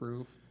hide the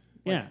proof.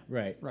 Yeah.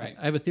 Right. Right.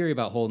 I have a theory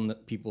about holding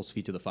people's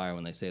feet to the fire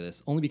when they say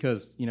this, only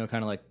because kind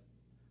of like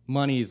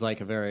money is like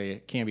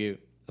can be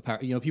a power.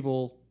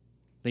 People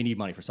they need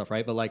money for stuff,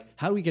 right? But like,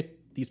 how do we get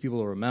these people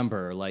to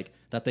remember like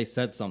that they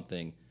said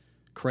something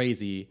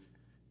crazy,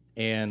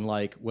 and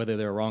like whether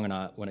they're wrong or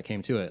not when it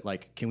came to it?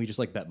 Like, can we just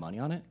like bet money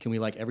on it? Can we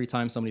like every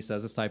time somebody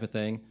says this type of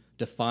thing,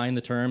 define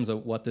the terms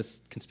of what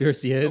this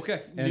conspiracy is?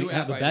 Okay, and new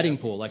have app a betting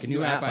idea. pool, like a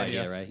new app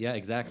idea, right? Yeah,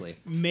 exactly.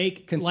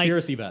 Make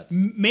Conspiracy like, bets.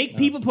 Make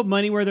people put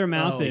money where their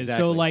mouth is. exactly.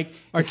 So like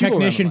Our People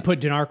technician remember put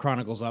Dinar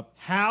Chronicles up.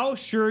 how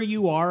sure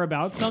you are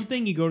about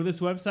something, you go to this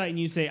website and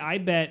you say, "I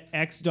bet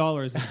X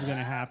dollars this is going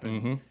to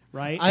happen."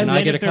 Right? And I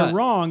then get if a they're cut.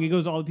 wrong, it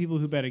goes to all the people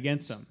who bet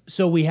against them.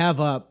 So we have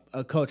a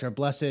coach, our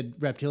blessed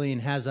reptilian,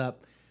 has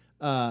up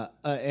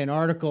an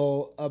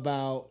article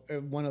about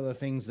one of the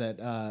things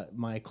that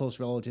my close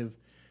relative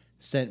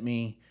sent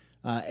me,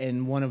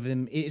 and one of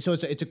them. So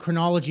it's a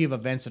chronology of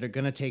events that are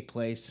going to take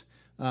place.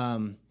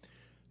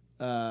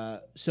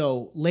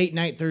 So late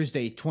night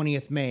Thursday,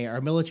 20th May,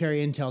 our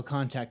military intel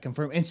contact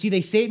confirmed. And see,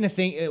 they say it in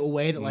a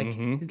way that like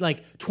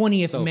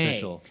 20th So May,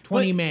 official.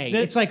 20 But May.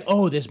 that- It's like,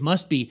 oh, this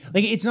must be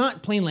like it's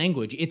not plain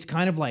language. It's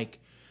kind of like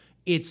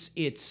it's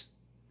It's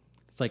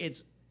like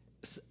it's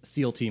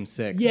SEAL Team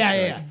 6. yeah, right?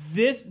 yeah, yeah.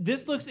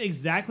 This looks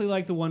exactly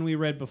like the one we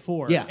read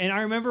before. Yeah. And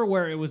I remember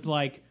where it was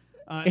like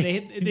they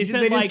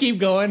said They like just keep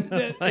going.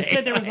 They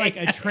said there was like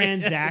a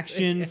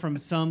transaction from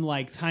some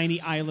like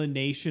tiny island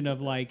nation of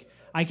like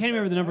I can't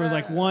remember the number. It was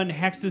like $1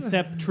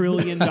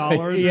 hexaseptrillion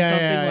or Yeah,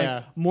 something. yeah, like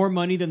yeah. more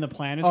money than the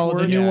planet's Oh,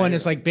 worth. the new one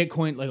is like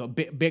Bitcoin. Like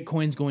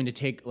Bitcoin's going to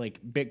take like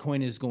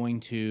Bitcoin is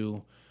going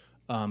to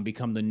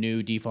become the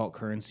new default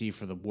currency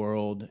for the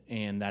world,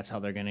 and that's how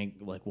they're going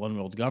to like one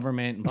world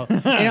government.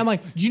 And I'm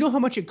like, do you know how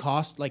much it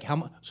costs? Like how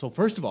much? So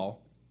first of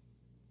all,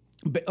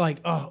 I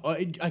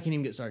can't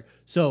even get started.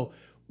 So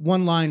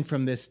one line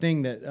from this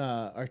thing that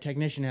our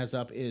technician has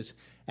up is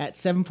at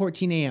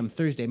 7:14 a.m.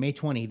 Thursday, May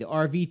 20, the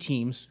RV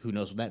teams, who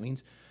knows what that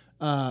means,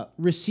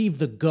 receive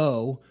the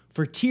go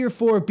for Tier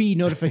 4B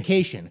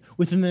notification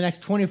within the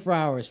next 24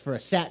 hours for a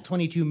SAT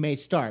 22 May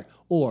start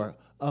or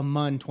a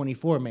MUN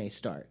 24 May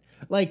start.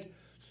 Like,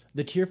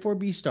 the Tier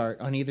 4B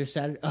start on either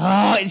Saturday.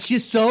 Oh, it's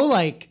just so,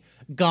 like,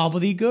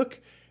 gobbledygook.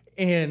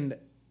 And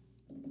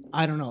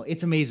I don't know.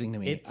 It's amazing to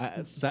me.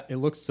 It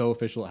looks so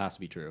official. It has to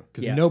be true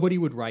because Yeah. nobody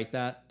would write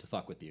that to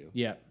fuck with you.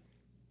 Yeah.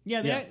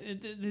 Yeah,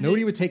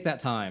 Nobody would take that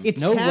time. It's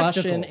no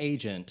tactical. Russian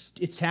agent.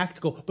 It's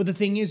tactical. But the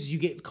thing is, you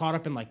get caught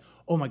up in like,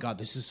 oh my God,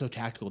 this is so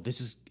tactical.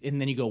 And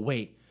then you go,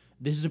 wait,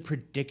 this is a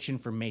prediction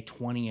for May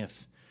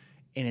 20th.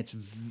 And it's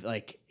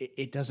like,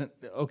 it doesn't,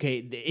 okay,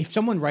 if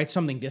someone writes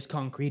something this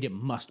concrete, it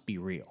must be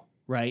real,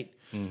 right?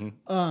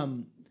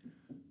 Mm-hmm.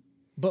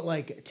 But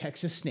like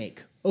Texas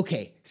Snake,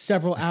 okay,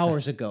 several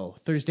hours ago,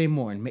 Thursday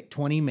morning,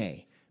 20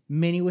 May,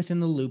 many within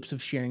the loops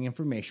of sharing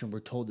information were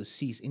told to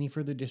cease any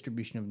further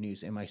distribution of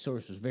news, and my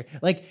source was very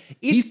like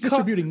He's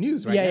distributing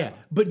news right now. Yeah.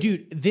 But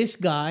dude, this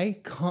guy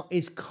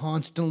is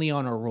constantly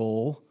on a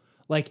roll.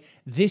 Like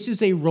this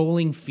is a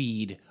rolling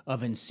feed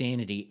of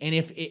insanity, and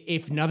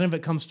if none of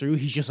it comes through,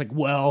 he's just like,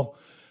 well,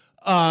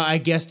 I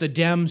guess the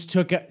Dems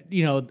took,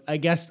 I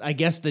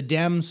guess the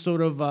Dems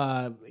sort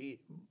of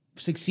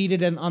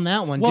succeeded on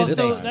that one. Well, didn't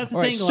so they? that's the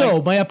All right, thing, so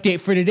like- my update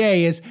for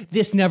today is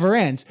this never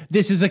ends.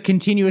 This is a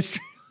continuous.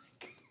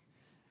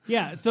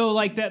 Yeah, so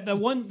like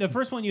the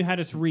first one you had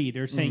us read,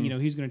 they're saying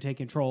he's going to take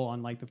control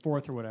on like the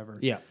 4th or whatever.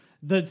 Yeah.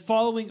 The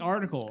following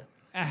article,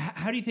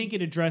 how do you think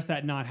it addressed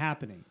that not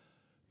happening?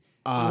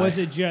 Was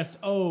it just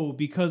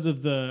because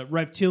of the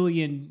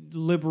reptilian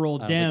liberal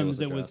don't think it was Dems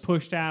that was addressed.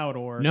 pushed out,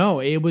 or No,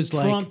 it was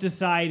like Trump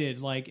decided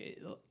like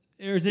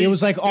it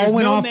was like all there's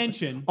went no off.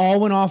 mention. All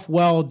went off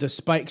well,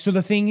 despite. So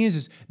the thing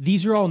is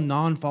these are all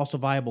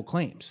non-falsifiable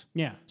claims.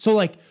 Yeah. So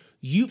like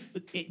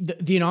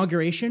the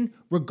inauguration,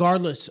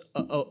 regardless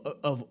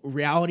of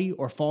reality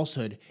or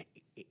falsehood,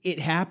 it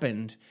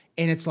happened,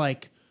 and it's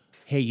like,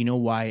 hey, you know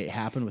why it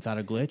happened without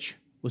a glitch?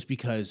 Was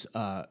because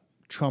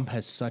Trump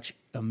has such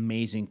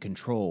amazing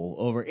control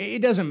over.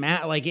 It doesn't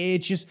matter. Like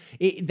it's just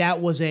that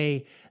was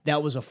a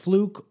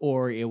fluke,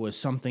 or it was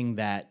something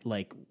that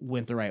like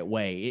went the right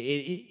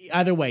way.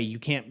 Either way, you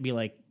can't be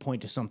like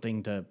point to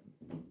something to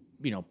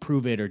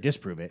prove it or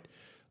disprove it.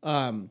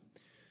 But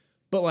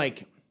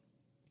like.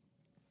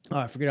 Oh,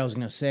 I forget what I was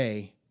going to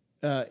say.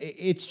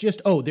 It's just,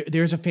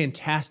 there's a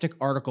fantastic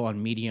article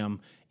on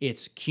Medium.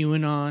 It's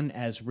QAnon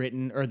as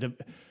written, or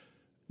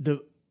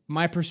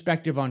my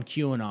perspective on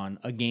QAnon,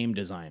 a game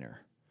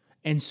designer.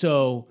 And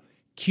so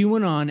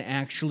QAnon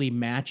actually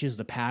matches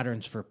the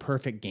patterns for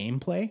perfect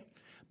gameplay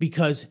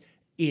because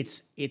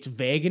it's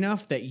vague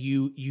enough that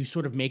you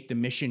sort of make the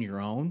mission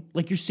your own.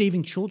 Like you're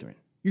saving children.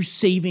 You're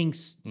saving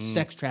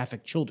sex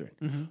trafficked children.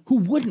 Mm-hmm. Who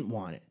wouldn't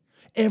want it?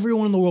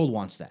 Everyone in the world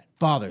wants that.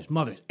 Fathers,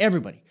 mothers,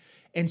 everybody.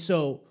 And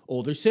so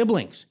older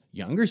siblings,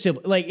 younger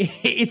siblings, like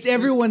it's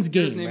everyone's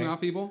game. Just naming right?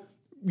 off people.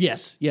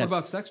 Yes. What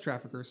about sex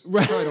traffickers?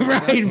 Right, Probably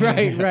don't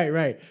want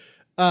that.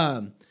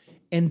 right.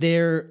 And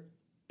they're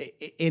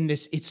in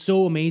this. It's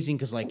so amazing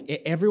because like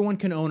everyone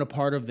can own a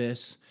part of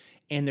this,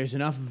 and there's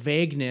enough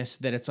vagueness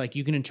that it's like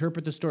you can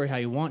interpret the story how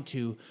you want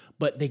to,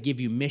 but they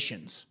give you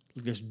missions.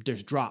 There's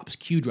drops,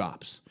 Q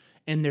drops.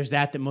 And there's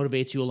that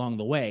motivates you along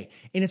the way.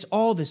 And it's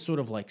all this sort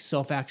of like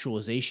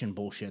self-actualization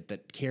bullshit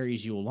that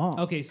carries you along.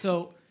 Okay,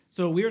 so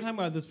we were talking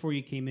about this before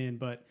you came in,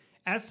 but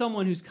as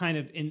someone who's kind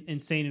of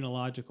insane and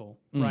illogical,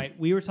 right?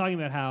 We were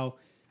talking about how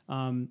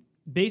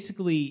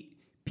basically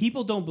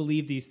people don't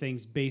believe these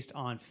things based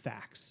on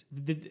facts.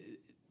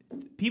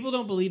 People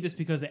don't believe this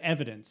because of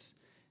evidence.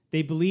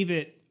 They believe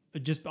it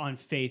just on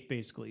faith,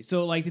 basically.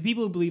 So like the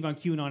people who believe on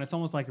QAnon, it's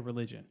almost like a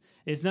religion.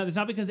 It's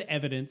not because of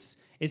evidence.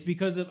 It's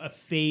because of a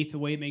faith, the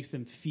way it makes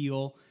them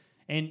feel.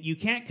 And you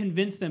can't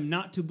convince them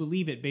not to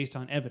believe it based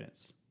on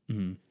evidence.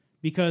 Mm-hmm.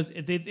 Because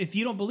if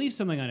you don't believe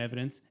something on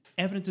evidence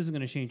isn't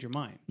going to change your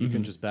mind. You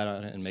can just bet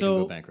on it and make them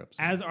go bankrupt.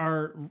 So, as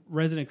our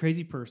resident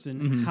crazy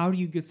person, how do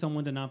you get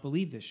someone to not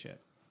believe this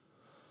shit?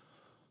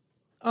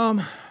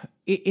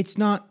 It's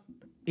not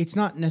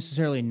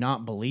necessarily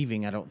not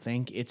believing. I don't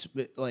think it's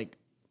like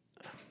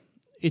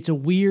it's a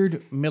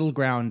weird middle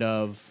ground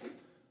of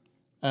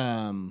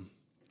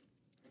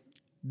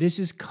this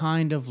is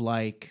kind of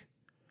like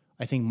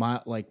I think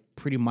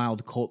pretty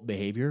mild cult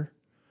behavior.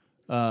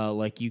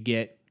 Like you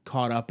get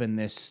caught up in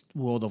this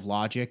world of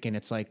logic, and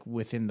it's like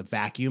within the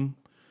vacuum,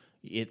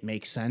 it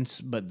makes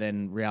sense. But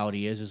then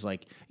reality is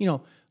like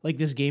like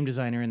this game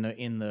designer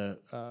in the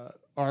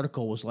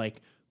article was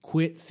like,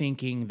 quit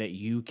thinking that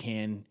you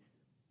can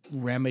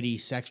remedy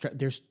sex.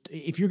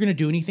 If you're going to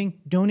do anything,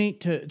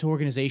 donate to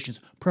organizations,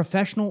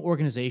 professional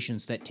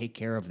organizations that take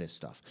care of this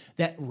stuff,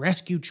 that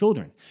rescue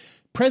children.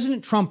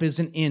 President Trump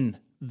isn't in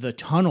the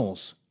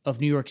tunnels of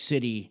New York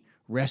City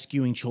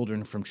rescuing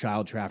children from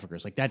child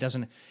traffickers. Like that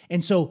doesn't.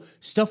 And so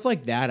stuff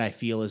like that, I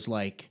feel is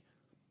like,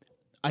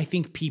 I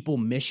think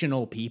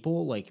missional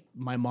people, like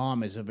my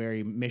mom is a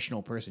very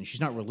missional person.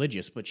 She's not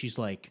religious, but she's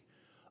like,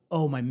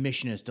 oh, my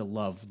mission is to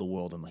love the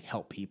world and like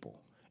help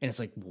people. And it's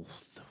like, well,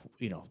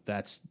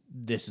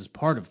 this is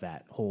part of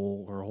that her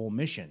whole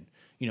mission.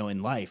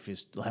 in life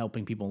is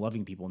helping people,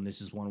 loving people, and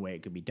this is one way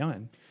it could be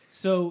done.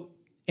 So,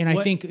 And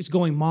I think it's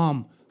going,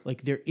 Mom,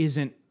 like there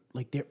isn't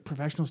like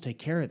professionals take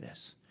care of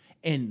this.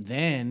 And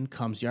then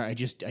comes I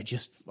just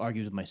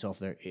argued with myself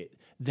there.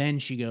 Then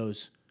she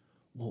goes,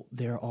 well,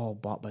 they're all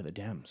bought by the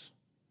Dems,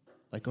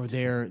 like, or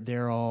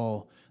they're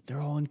all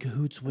in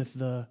cahoots with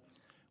the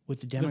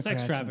Democrats,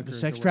 sex traffickers the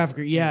sex or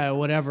trafficker,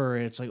 whatever.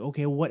 It's like,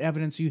 okay, what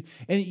evidence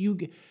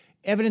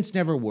evidence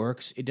never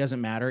works. It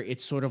doesn't matter.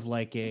 It's sort of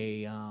like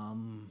a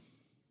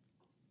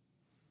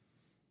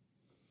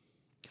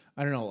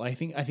I don't know. I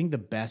think the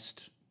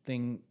best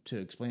thing to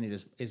explain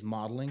it is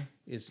modeling.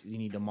 Is you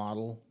need to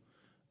model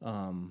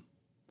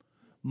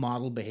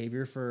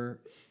behavior for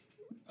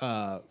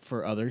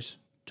others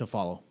to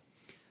follow.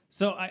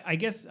 So I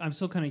guess I'm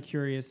still kind of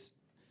curious.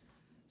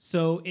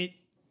 So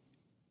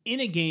in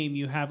a game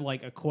you have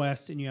like a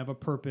quest and you have a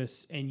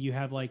purpose and you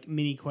have like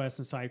mini quests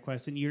and side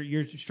quests and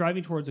you're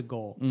striving towards a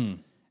goal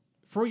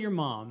for your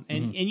mom.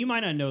 And and you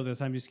might not know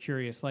this. I'm just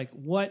curious. Like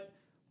what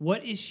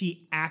is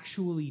she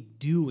actually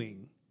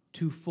doing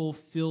to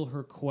fulfill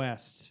her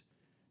quest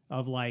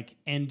of like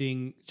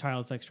ending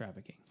child sex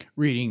trafficking?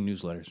 Reading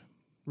newsletters.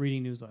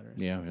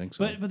 Yeah, I think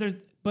so.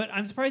 But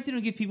I'm surprised they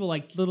don't give people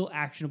like little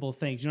actionable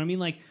things. You know what I mean?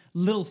 Like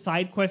little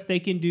side quests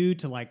they can do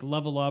to like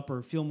level up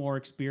or feel more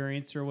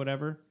experienced or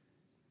whatever.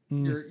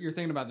 You're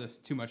thinking about this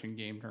too much in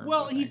game terms.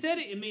 Well, I he think. said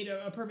it made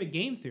a perfect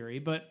game theory,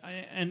 but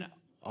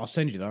I'll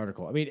send you the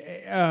article. I mean,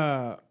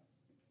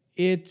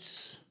 it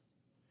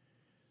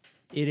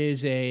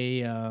is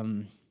a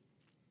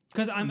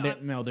because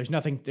no. There's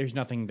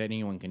nothing that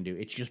anyone can do.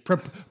 It's just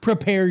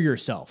prepare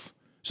yourself.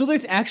 So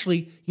there's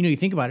actually, you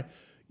think about it.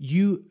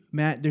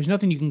 Matt, there's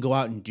nothing you can go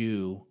out and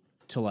do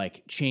to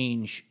like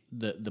change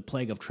the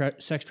plague of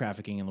sex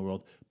trafficking in the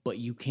world, but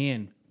you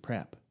can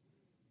prep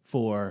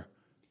for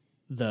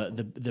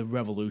the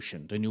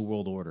revolution, the new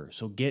world order.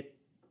 So get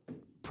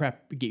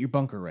your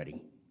bunker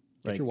ready.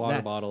 Get your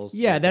water bottles.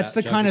 Yeah, like that's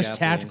the jugs kind of gasoline,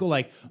 tactical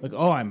like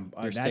I'm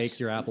your steaks,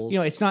 your apples.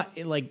 It's not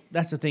like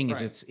that's the thing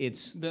Right. is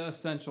it's the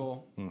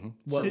essential.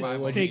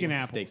 steak and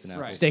apples. Steaks and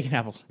apples. Right. steak and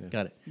apples.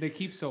 Got it. They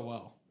keep so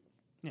well.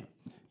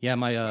 Yeah,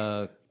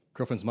 my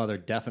girlfriend's mother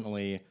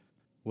definitely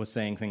was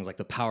saying things like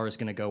the power is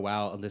going to go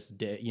out on this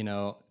day,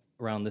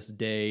 around this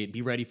day.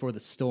 Be ready for the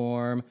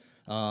storm.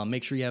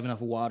 Make sure you have enough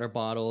water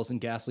bottles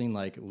and gasoline,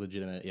 like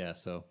legitimate. Yeah,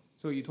 so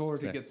you told her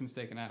to get some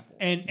steak and apples.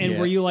 And Yeah.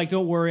 were you like,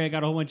 don't worry, I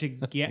got a whole bunch of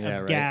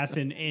right. gas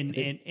and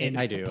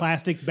I do.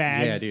 plastic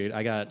bags. yeah, dude,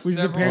 I got Which is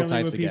all apparently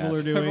types what of people gas.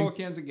 are doing. Several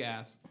cans of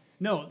gas.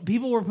 No,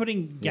 people were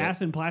putting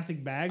gas in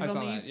plastic bags I on saw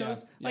the that, East yeah,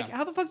 Coast. yeah. Like,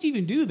 how the fuck do you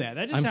even do that?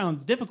 That just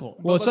sounds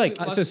difficult. Well, it's Let's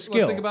like it's a skill.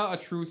 Let's think about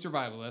a true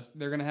survivalist.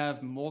 They're gonna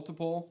have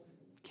multiple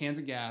cans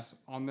of gas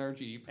on their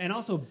Jeep. And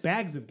also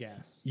bags of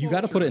gas. You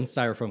got to put it in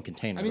styrofoam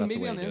containers. I mean, That's maybe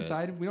the way on to the do it.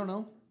 inside. We don't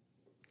know.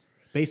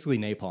 Basically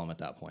napalm at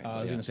that point.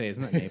 I was yeah. gonna say,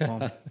 isn't that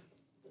napalm?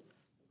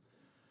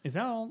 Is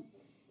that all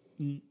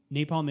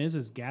napalm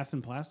is gas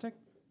and plastic?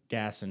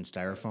 Gas and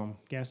styrofoam.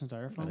 Gas and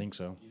styrofoam? I think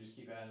so. You just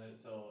keep adding it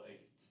until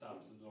it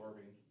stops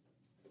absorbing.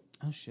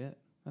 Oh, shit.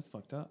 That's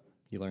fucked up.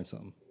 You learn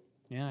something.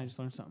 Yeah, I just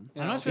learned something.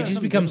 Yeah, I'm not it sure It that's just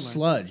something becomes good to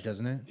learn. sludge,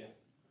 doesn't it? Yeah.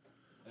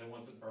 And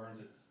once it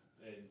burns,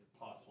 it's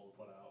impossible to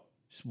put out.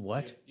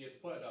 What? You have to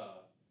put,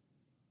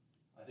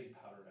 I think,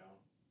 powder down.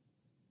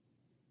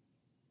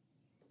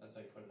 That's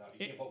how you put it out.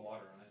 You can't put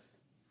water on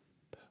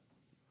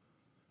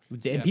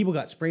it. And people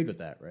got sprayed with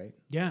that, right?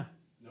 Yeah.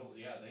 No,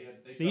 yeah,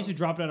 They used to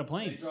drop it out of They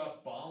planes.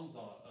 drop bombs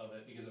of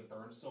it because it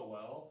burns so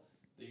well.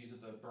 They use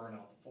it to burn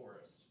out the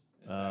forest.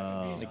 And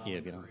back in Like, yeah,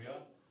 Vietnam, Vietnam. Korea,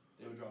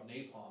 they would drop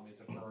napalm because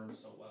it burns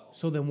so well.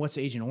 So then, what's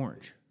Agent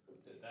Orange?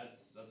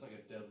 That's like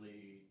a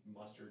deadly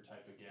mustard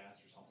type of gas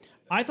or something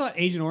like that. I thought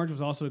Agent Orange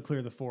was also to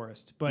clear the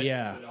forest. But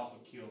Yeah. But it also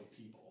killed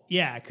people.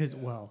 Yeah, because,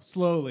 well,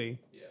 slowly.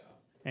 Yeah.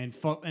 And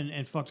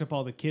fucked up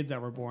all the kids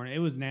that were born. It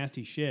was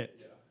nasty shit.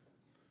 Yeah.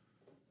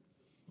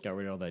 Got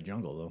rid of all that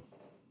jungle, though.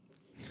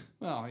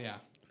 Well, yeah.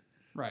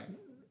 Right.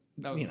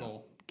 That was the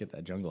goal. Get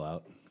that jungle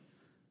out.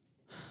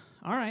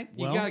 All right.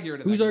 You Well, gotta get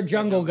rid of Who's that our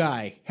jungle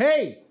guy?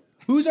 Hey,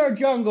 who's our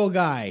jungle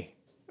guy?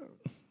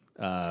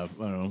 I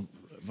don't know.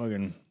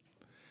 Fucking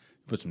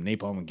put some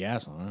napalm and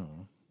gas on.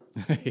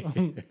 I don't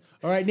know.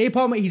 All right,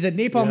 napalm. He said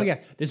napalm and gas.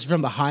 This is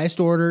from the highest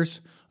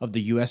orders of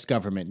the U.S.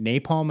 government.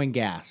 Napalm and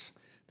gas.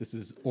 This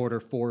is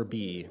Order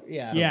 4B.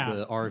 Yeah. Yeah.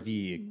 The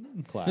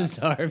RV class.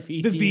 RV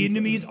the teams.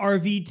 Vietnamese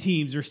RV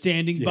teams are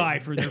standing by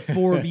for their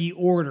 4B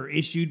order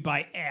issued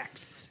by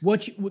X.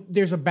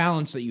 There's a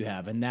balance that you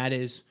have, and that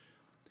is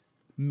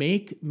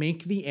make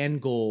the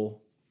end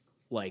goal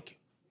like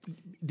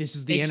this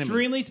is the enemy.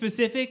 Extremely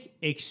specific,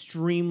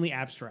 extremely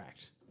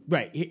abstract.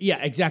 Right.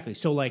 Yeah, exactly.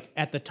 So like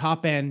at the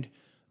top end,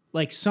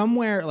 like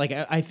somewhere, like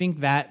I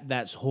think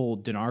that's whole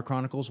Dinar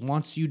Chronicles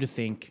wants you to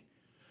think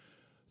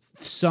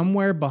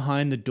somewhere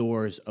behind the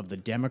doors of the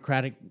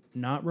Democratic,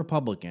 not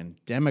Republican,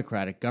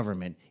 Democratic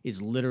government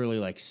is literally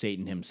like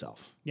Satan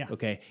himself. Yeah.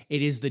 Okay.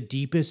 It is the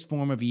deepest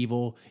form of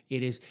evil.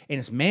 It is, and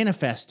it's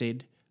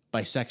manifested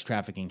by sex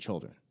trafficking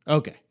children.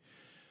 Okay.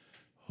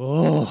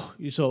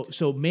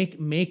 So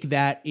make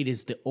that it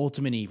is the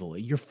ultimate evil.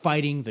 You're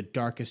fighting the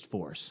darkest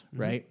force,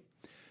 right?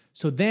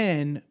 So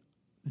then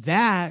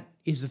that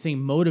is the thing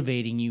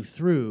motivating you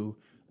through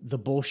the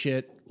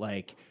bullshit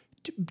like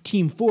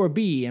Team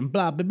 4B and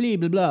blah blah blah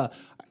blah blah.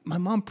 My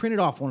mom printed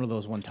off one of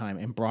those one time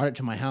and brought it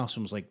to my house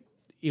and was like,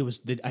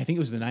 I think it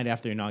was the night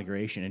after the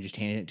inauguration, and just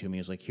handed it to me.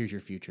 It was like, here's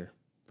your future.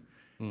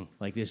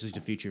 Like, this is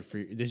the future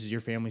this is your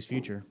family's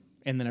future.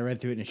 And then I read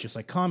through it, and it's just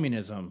like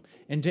communism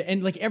and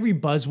like every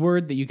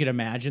buzzword that you could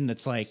imagine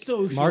that's like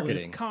Socialist,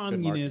 marketing.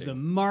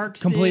 communism,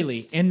 Marxist,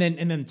 completely, and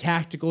then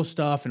tactical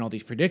stuff and all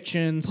these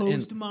predictions,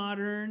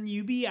 postmodern,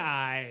 UBI,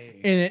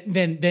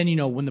 and then you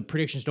know when the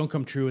predictions don't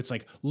come true, it's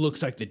like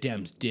looks like the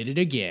Dems did it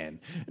again,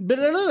 and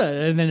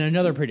then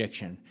another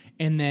prediction,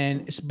 and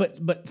then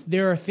but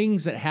there are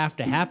things that have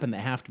to happen that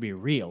have to be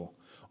real,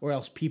 or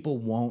else people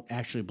won't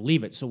actually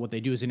believe it. So what they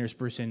do is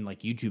intersperse in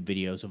like YouTube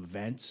videos of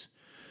events.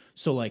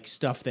 So like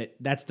stuff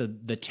that's the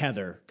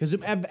tether, because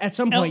at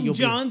some point Elton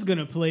John's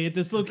gonna play at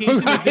this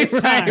location at this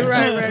time.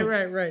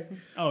 Right.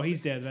 Oh,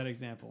 he's dead. That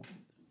example.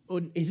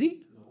 Oh, is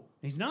he?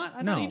 He's not.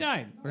 I No, thought he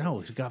died. No,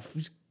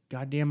 he's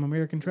goddamn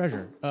American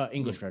treasure,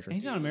 English treasure.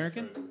 He's not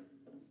American.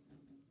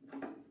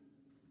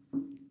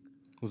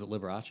 Was it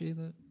Liberace?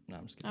 No,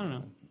 I'm just kidding. I don't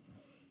know.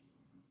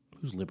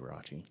 Who's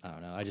Liberace? I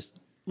don't know. I just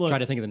Look, try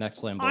to think of the next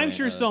flamboyant. I'm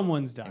sure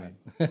someone's died.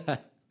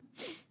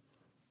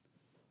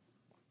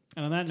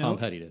 And on that Tom note,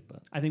 Petty did,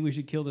 but I think we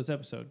should kill this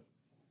episode.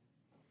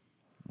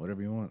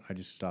 Whatever you want. I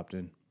just stopped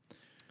in.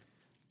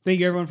 Thank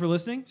you, everyone, for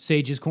listening.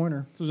 Sage's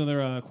Corner. This was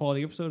another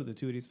quality episode of the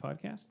Two Idiots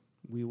podcast.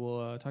 We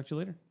will talk to you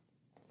later.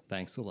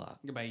 thanks a lot.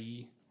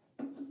 Goodbye.